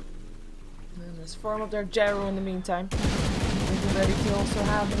 And there's farm up there Jaro in the meantime. Ready to also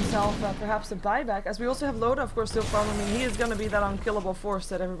have himself perhaps a buyback, as we also have Loda of course still farming. I mean, he is going to be that unkillable force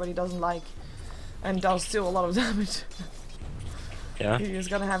that everybody doesn't like and does still a lot of damage. Yeah. He is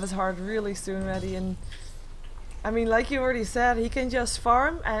going to have his heart really soon ready, and I mean, like you already said, he can just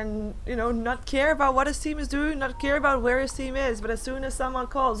farm and, you know, not care about what his team is doing, not care about where his team is, but as soon as someone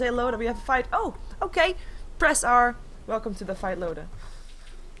calls, hey Loda, we have a fight, oh, okay, press R, welcome to the fight, Loda.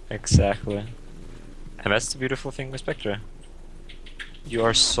 Exactly. And that's the beautiful thing with Spectre. You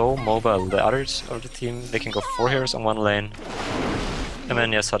are so mobile. The others of the team, they can go 4 heroes on one lane, and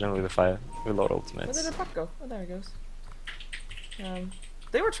then yeah, suddenly we load ultimates. Where did the puck go? Oh, there it goes.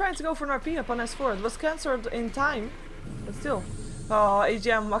 They were trying to go for an RP up on S4. It was cancelled in time, but still. Oh,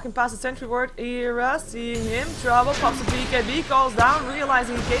 AGM walking past the sentry ward. Era, seeing him, trouble, pops a BKB, calls down,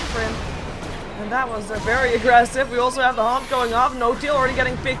 realizing he came for him. And that was very aggressive. We also have the haunt going off. No Teal already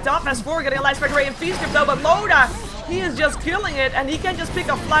getting picked up. S4 getting a light spectre ray and feed script though, but Loda, he is just killing it, and he can just pick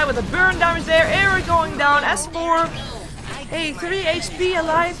up fly with the burn damage there. Era going down. S4, hey, 3 HP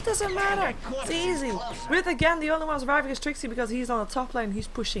alive. Doesn't matter. It's easy. With again the only one surviving is Trixie because he's on the top lane. He's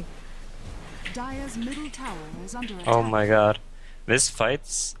pushing. Dire's middle tower is under attack. Oh my god. This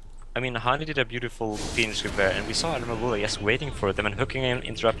fight's... I mean, Hani did a beautiful Phoenix script there, and we saw Admiral Woola just waiting for them and hooking in,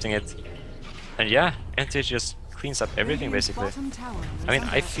 interrupting it. And yeah, NTH just cleans up everything basically. I mean,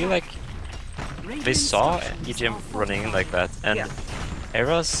 I feel like they saw EGM running in like that, and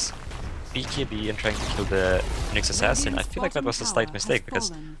Era's BKB and trying to kill the Nyx Assassin, I feel like that was a slight mistake,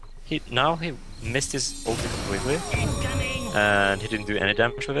 because he missed his ulti completely, and he didn't do any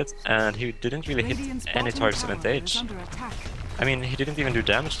damage with it, and he didn't really hit any targets of NTH. I mean, he didn't even do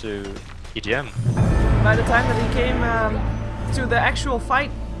damage to EGM. By the time that he came to the actual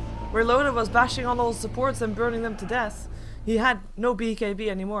fight, where Loda was bashing on all the supports and burning them to death, he had no BKB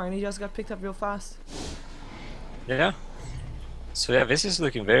anymore, and he just got picked up real fast. Yeah. So yeah, this is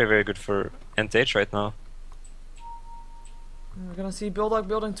looking very, very good for NTH right now. And we're gonna see Bulldog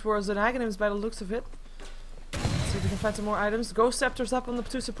building towards an Aghanims by the looks of it. See if we can find some more items. Ghost Scepters up on the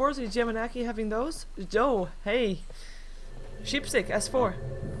 2 supports. EGM and Aki having those. Joe, hey. Sheepstick, S4.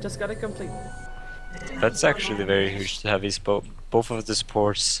 Just got it complete. That's actually very huge to have these both of the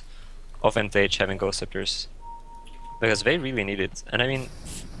supports of NTH having Ghost Scepters, because they really need it. And I mean,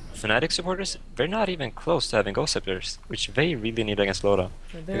 Fnatic supporters, they're not even close to having Ghost Scepters, which they really need against Loda.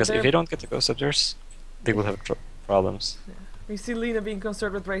 Because if they don't get the Ghost Scepters, they will have problems. Yeah. We see Lina being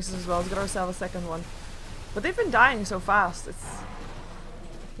concerned with braces as well. Let's get ourselves a second one. But they've been dying so fast.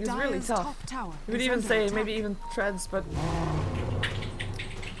 He's really Dire's tough. top tower You would is even under say attack. maybe even treads, but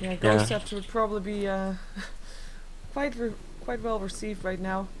yeah, Ghost Scepter would probably be quite well received right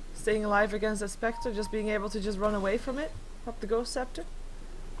now. Staying alive against a Spectre, just being able to just run away from it, up the Ghost Scepter.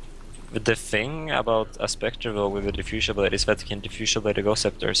 But the thing about a Spectre though with a Diffuser Blade is that you can Diffuser Blade a Ghost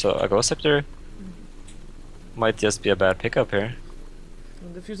Scepter, so a Ghost Scepter might just be a bad pickup here.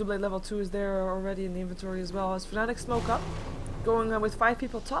 And the Diffuser Blade level 2 is there already in the inventory as well. As Fnatic smoke up, going with 5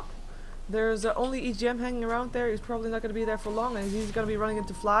 people top. There's only EGM hanging around there. He's probably not going to be there for long, and he's going to be running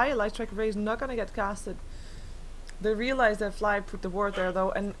into Fly. Light Strike Ray is not going to get casted. They realize that Fly put the ward there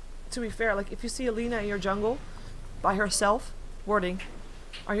though, and to be fair, like if you see Alina in your jungle by herself, warding,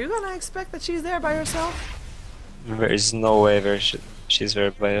 are you going to expect that she's there by herself? There is no way where she's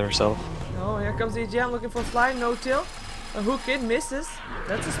there by herself. Oh, here comes EGM looking for Fly, no-till. A hook in, misses.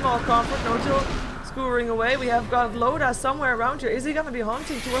 That's a small comfort, no-till skewering away. We have got Loda somewhere around here. Is he going to be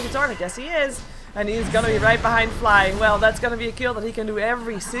hunting towards the target? Yes, he is. And he's going to be right behind Fly. Well, that's going to be a kill that he can do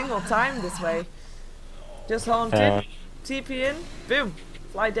every single time this way. Just hunt in, TP in, boom,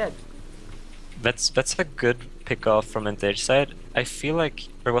 Fly dead. That's a good pick off from NTH side. I feel like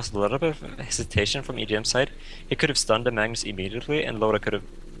there was a little bit of hesitation from EGM side. He could have stunned the Magnus immediately, and Loda could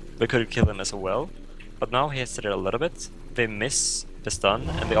have killed him as well. But now he hesitated a little bit. They miss the stun,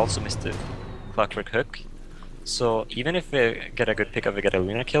 and they also miss the Clockwork Hook. So even if they get a good pick up, they get a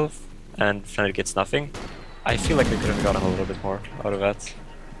Luna kill, and Fnatic gets nothing. I feel like they could have gotten a little bit more out of that.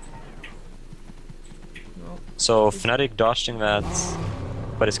 So Fnatic dodging that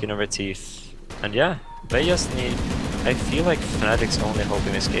by the skin of their teeth. And yeah, they just need... I feel like Fnatic's only hope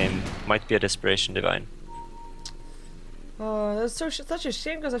in this game might be a Desperation Divine. Oh, that's such a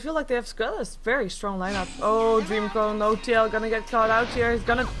shame because I feel like they have got a very strong lineup. Oh, Dreamcone, no-tail, gonna get caught out here. He's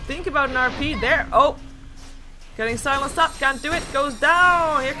gonna think about an RP there. Oh! Getting silenced up, can't do it, goes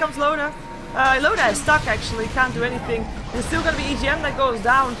down! Here comes Loda. Loda is stuck actually, can't do anything. There's still gonna be EGM that goes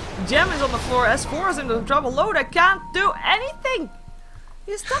down. Gem is on the floor, S4 is in trouble. Loda can't do anything!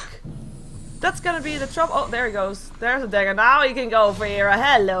 He's stuck. That's gonna be the trouble. Oh, there he goes. There's a dagger. Now he can go for Era.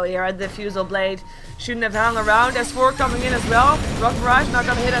 Hello, Era. Diffusal Blade. Shouldn't have hung around. S4 coming in as well. Rock Barrage not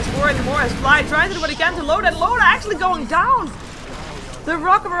gonna hit S4 anymore. As Fly trying to do what he can to Loda. And Loda actually going down. The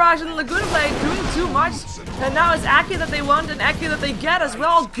Rock Barrage and the Laguna Blade doing too much. And now it's Aki that they want and Aki that they get as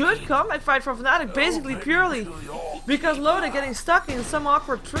well. Good comeback fight from Fnatic. Basically purely because Loda getting stuck in some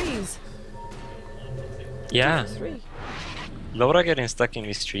awkward trees. Yeah. Loda getting stuck in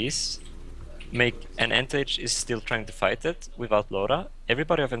these trees. And NTH is still trying to fight it without Loda.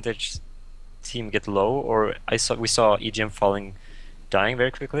 Everybody of NTH team get low, or we saw EGM falling, dying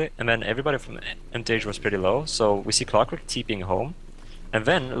very quickly, and then everybody from NTH was pretty low. So we see Clockwork TPing home, and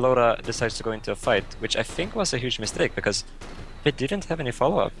then Loda decides to go into a fight, which I think was a huge mistake because they didn't have any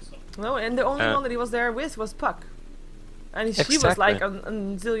follow-up. No, and the only one that he was there with was Puck, and she was like a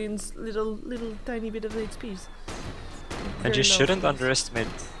zillion's little tiny bit of HPs. And you shouldn't underestimate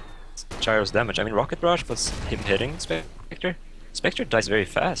Gyro's damage. I mean, Rocket Barrage was him hitting Spectre. Spectre dies very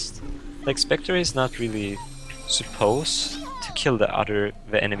fast. Like, Spectre is not really supposed to kill the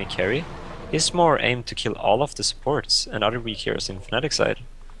enemy carry. He's more aimed to kill all of the supports and other weak heroes in Fnatic side.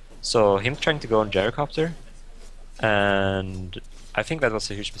 So him trying to go on Gyrocopter, and I think that was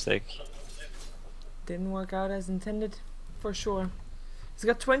a huge mistake. Didn't work out as intended, for sure. He's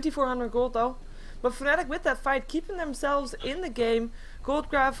got 2,400 gold though. But Fnatic with that fight, keeping themselves in the game. Gold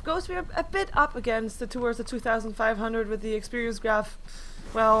graph goes to be a bit up against towards the 2,500 with the experience graph.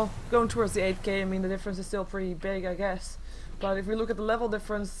 Well, going towards the 8k, I mean the difference is still pretty big, I guess. But if we look at the level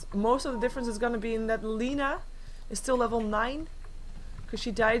difference, most of the difference is going to be in that Lina is still level 9. Because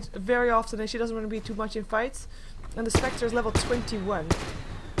she died very often and she doesn't want to be too much in fights. And the Spectre is level 21.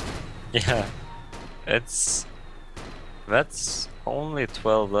 Yeah, that's only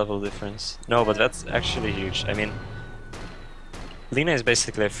 12 level difference. No, but that's actually huge. I mean, Lina is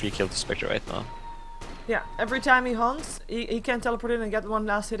basically a free kill to Spectre right now. Yeah, every time he hunts, he can teleport in and get one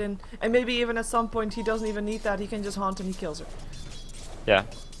last hit in. And maybe even at some point he doesn't even need that, he can just hunt and he kills her. Yeah.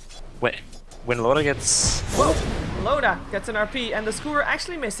 When Loda gets... Whoa! Loda gets an RP and the skewer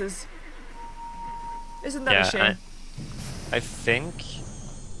actually misses. Isn't that a shame? I think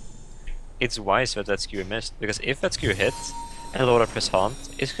it's wise that skewer missed, because if that skewer hit and Loda press hunt,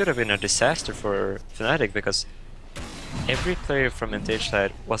 it could have been a disaster for Fnatic, because every player from NTH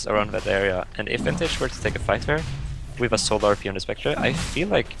side was around that area, and if NTH were to take a fight there with a solo RP on the Spectre, I feel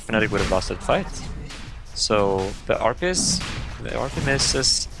like Fnatic would have lost that fight. So the RP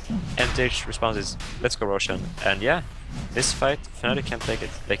misses, NTH response is, let's go Roshan. And yeah, this fight, Fnatic can't take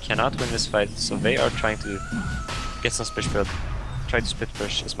it. They cannot win this fight, so they are trying to get some special build, try to split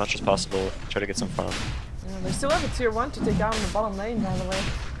push as much as possible, try to get some farm. Yeah, they still have a tier 1 to take down in the bottom lane, by the way.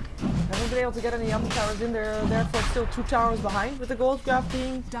 Haven't been able to get any other towers in there, therefore still 2 towers behind, with the gold graph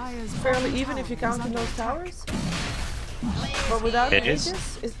being fairly even if you count in those towers. But without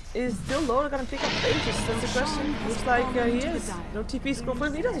Aegis, is still Loda gonna pick up Aegis? That's the question. Looks like he is. No TP score for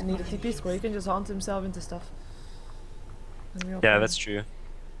him. He doesn't need a TP score. He can just haunt himself into stuff. Yeah, that's true.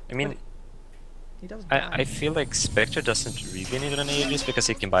 I mean, he doesn't I feel like Spectre doesn't really need an Aegis because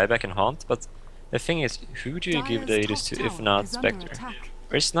he can buy back and haunt, but the thing is, who do you give the Aegis to if not Spectre?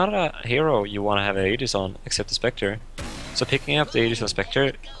 There's not a hero you want to have an Aegis on except the Spectre. So picking up the Aegis on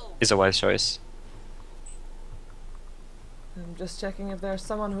Spectre is a wise choice. I'm just checking if there's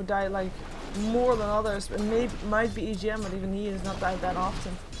someone who died like more than others, but maybe might be EGM, but even he has not died that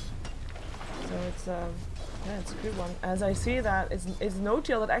often. So it's yeah, it's a good one. As I see that, it's no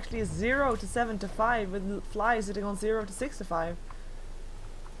tail that actually is 0 to 7 to 5, with Fly sitting on 0 to 6 to 5.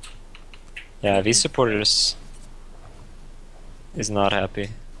 Yeah, these supporters is not happy.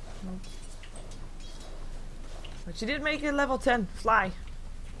 No. But she did make it level 10, Fly.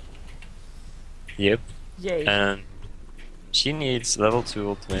 Yep. Yay. And she needs level 2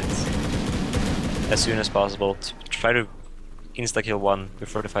 ultimate as soon as possible to try to insta-kill 1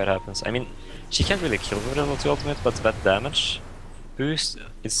 before the fight happens. I mean, she can't really kill with level 2 ultimate, but that damage boost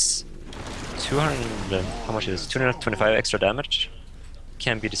is 200... how much is it? 225 extra damage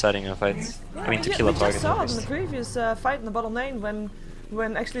can be deciding in a fight. Yeah, I mean, to kill a target We just saw at it in the least. previous fight in the bottom lane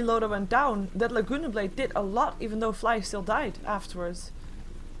when actually Loda went down, that Laguna Blade did a lot, even though Fly still died afterwards.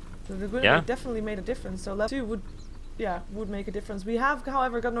 So Laguna Blade definitely made a difference, so level 2 would make a difference. We have,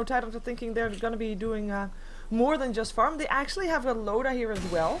 however, got no title to thinking they're going to be doing more than just farm. They actually have got Loda here as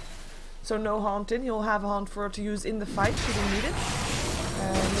well, so no haunting. He'll have a haunt for her to use in the fight should he need it.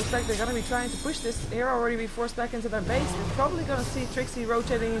 Looks like they're going to be trying to push this here already, be forced back into their base. They're probably going to see Trixie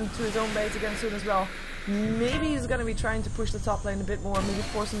rotating into his own base again soon as well. Maybe he's going to be trying to push the top lane a bit more, maybe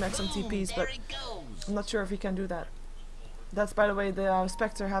force him back some TPs, but I'm not sure if he can do that. That's, by the way, the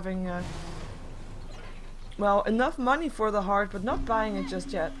Spectre having well, enough money for the heart, but not buying it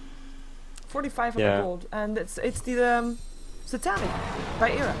just yet. 4500 gold, and it's the Satanic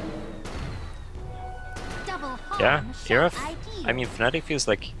by Era. Yeah, Era. I mean, Fnatic feels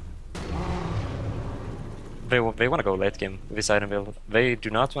like they want to go late game with this item build. They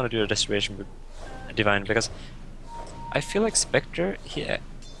do not want to do a Desperation Divine because I feel like Spectre,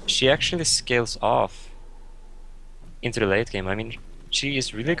 she actually scales off into the late game. I mean, she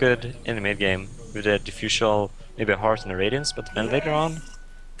is really good in the mid game with a Diffusal, maybe a Heart and a Radiance, but then later on,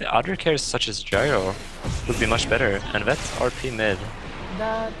 the other carries such as Gyro would be much better, and that's RP mid.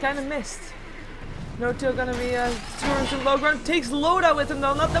 That kind of missed. No Tail gonna be touring to low ground, takes Loda with him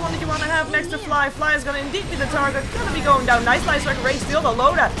though, not the one that you want to have next to Fly. Fly is gonna indeed be the target, gonna be going down. Nice Light Strike Ray steal the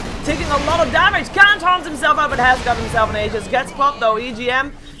Loda, taking a lot of damage, can't haunt himself out, but has got himself an Aegis. Gets popped though,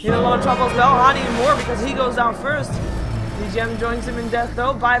 EGM in a lot of trouble as well, not even more because he goes down first. EGM joins him in death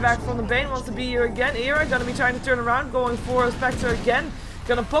though, buyback from the Bane, wants to be here again. Era gonna be trying to turn around, going for Spectre again.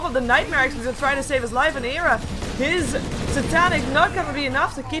 Gonna pop up the Nightmare actually to try to save his life, and Era, his Satanic not gonna be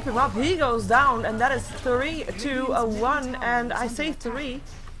enough to keep him up. He goes down, and that is 3-1, and I say 3,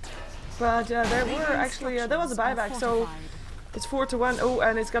 but there were actually, there was a buyback, so it's 4-1. Oh,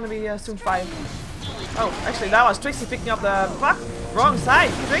 and it's gonna be soon 5. Oh, actually that was Trixie picking up the, fuck, wrong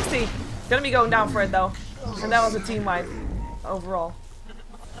side. Trixie gonna be going down for it though, and that was a team wipe overall.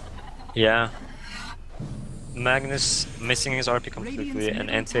 Yeah. Magnus missing his RP completely, and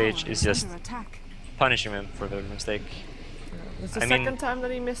NTH is just punishing him for the mistake. Yeah, it's the second time that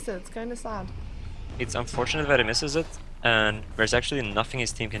he missed it. It's kind of sad. It's unfortunate that he misses it, and there's actually nothing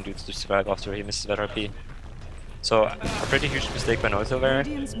his team can do to survive after he misses that RP. So a pretty huge mistake by Noto there,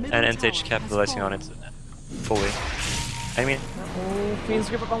 and NTH capitalizing on it fully. I mean... Oh, Fiend's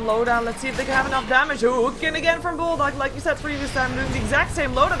grip up on Loda. Let's see if they can have enough damage. Oh, hooking again from Bulldog, like you said previous time, doing the exact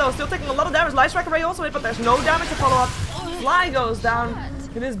same. Loda though, still taking a lot of damage. Light Strike Array also hit, but there's no damage to follow up. Fly goes down.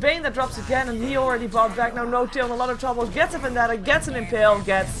 It is Bane that drops again, and he already bought back. Now No Tail in a lot of trouble. Gets a Vendetta, gets an Impale,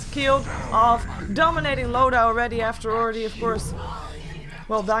 gets killed off. Dominating Loda already after already, of course,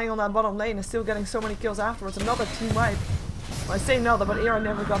 well, dying on that bottom lane and still getting so many kills afterwards. Another team wipe. Well, I say another, but Era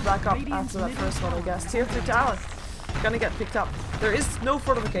never got back up after that first one, I guess. Tier 3 tower. Gonna get picked up. There is no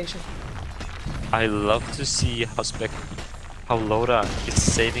fortification. I love to see how Loda is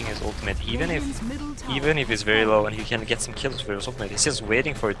saving his ultimate, even if it's very low and he can get some kills with his ultimate. He's just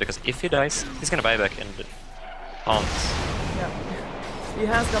waiting for it because if he dies, he's gonna buy back and haunt. Yeah. He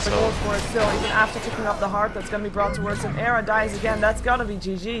has got the gold for it still, even after picking up the heart that's gonna be brought towards him. Era dies again. That's gonna be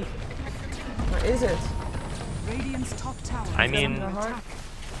GG. Where is it? Radiant's top tower I is mean, under attack.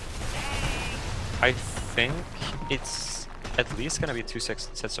 I think it's at least gonna be 2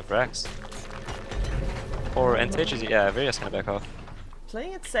 sets of racks. Or NTH is, yeah, Varia's gonna back off.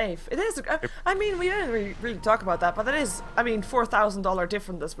 Playing it safe. It is. I mean, we didn't really talk about that, but it is. I mean, $4,000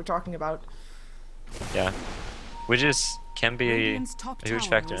 difference we're talking about. Yeah, which can be Radiant's top a huge tower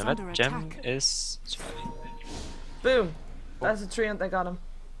factor, is and that under gem attack. is surviving. Boom. That's a treant that got him.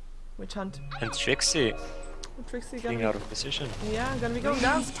 Witch hunt. And Trixie Trixie being gonna out of position. be, yeah, gonna be going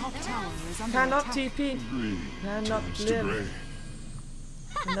down. Radiant's top tower is under Cannot attack. TP. Cannot live.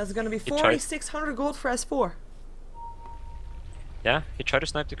 And that's gonna be tried- 4,600 gold for S4. Yeah, he tried to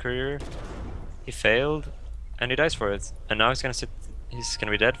snipe the courier, he failed, and he dies for it. And now he's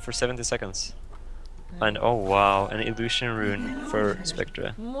gonna be dead for 70 seconds. And oh wow, an illusion rune for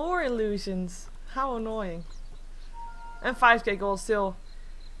Spectre. More illusions. How annoying. And 5k gold still.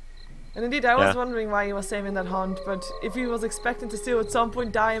 And indeed, I was Yeah. wondering why he was saving that hunt, but if he was expecting to still at some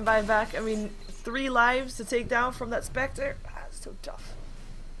point die and buy back, I mean, 3 lives to take down from that Spectre, that's so tough.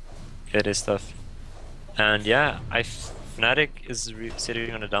 It is tough. And yeah, Fnatic is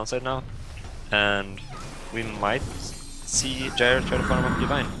sitting on the downside now, and we might see Jared try to farm up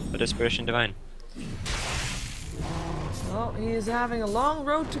Divine, a Desperation Divine. Well, he is having a long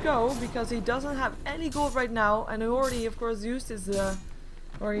road to go because he doesn't have any gold right now, and he already, of course, used his,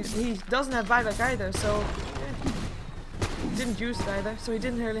 or he doesn't have buyback either, so he didn't use it either, so he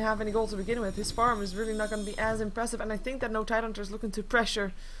didn't really have any gold to begin with. His farm is really not going to be as impressive, and I think that no Tidehunter is looking to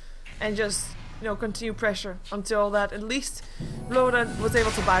pressure and just, you know, continue pressure until that at least Loda was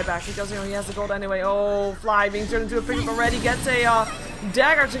able to buy back, because, you know, he has the gold anyway. Oh, Fly being turned into a pickup already, gets a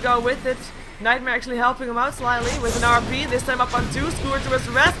dagger to go with it. Nightmare actually helping him out slightly with an RP, this time up on 2, Skewer to his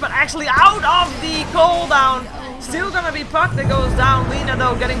rest, but actually out of the cooldown. Still gonna be Puck that goes down. Lina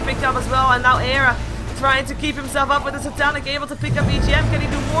though getting picked up as well, and now Era trying to keep himself up with the Satanic, able to pick up EGM. Can he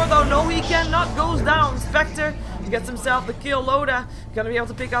do more though? No, he cannot. Goes down. Spectre gets himself the kill. Loda gonna be able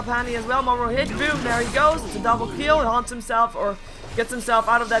to pick up Handy as well. Momo hit. Boom, there he goes. It's a double kill. He haunts himself or gets himself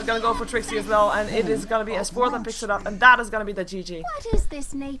out of that. Gonna go for Trixie as well, and it is gonna be S4 that picks it up, and that is gonna be the GG. What is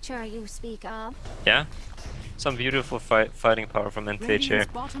this nature you speak of? Yeah, some beautiful fighting power from NTH here.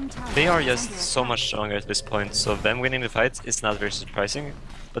 Radiant's bottom tower They are is just under so attack. much stronger at this point, so them winning the fight is not very surprising,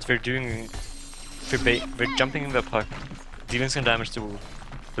 but we're jumping the puck, dealing some damage to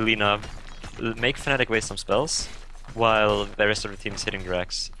Lina, make Fnatic waste some spells, while the rest of the team is hitting the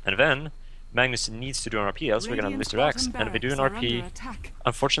racks. And then Magnus needs to do an RP, else we're gonna lose Radiant's the racks. bottom And if they do an barracks are RP, under attack.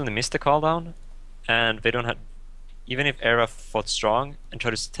 unfortunately missed the cooldown, and they don't have. Even if Era fought strong and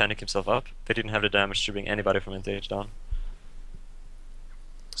tried to Satanic himself up, they didn't have the damage to bring anybody from NTH down.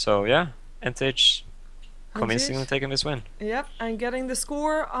 So yeah, NTH convincingly taking this win. Yep, and getting the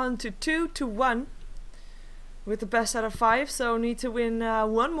score onto 2-1 with the best out of 5. So need to win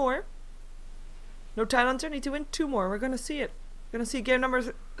 1 more. No Tidehunter, need to win 2 more. We're gonna see it. We're gonna see game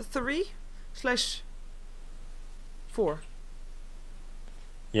number 3/4.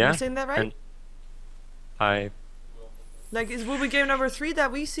 Yeah, Am I saying that right? and I Like, it will be game number 3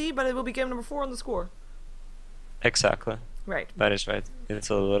 that we see, but it will be game number 4 on the score. exactly. Right. That is right. It's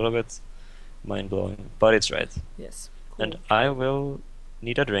a little bit mind-blowing, but it's right. Yes. Cool. And I will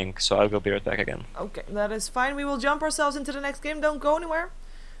need a drink, so I'll go be right back again. Okay, that is fine. We will jump ourselves into the next game. Don't go anywhere.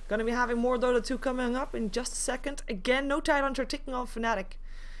 Gonna be having more Dota 2 coming up in just a second. Again, no Tidehunter ticking on Fnatic.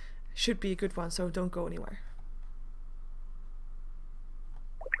 Should be a good one, so don't go anywhere.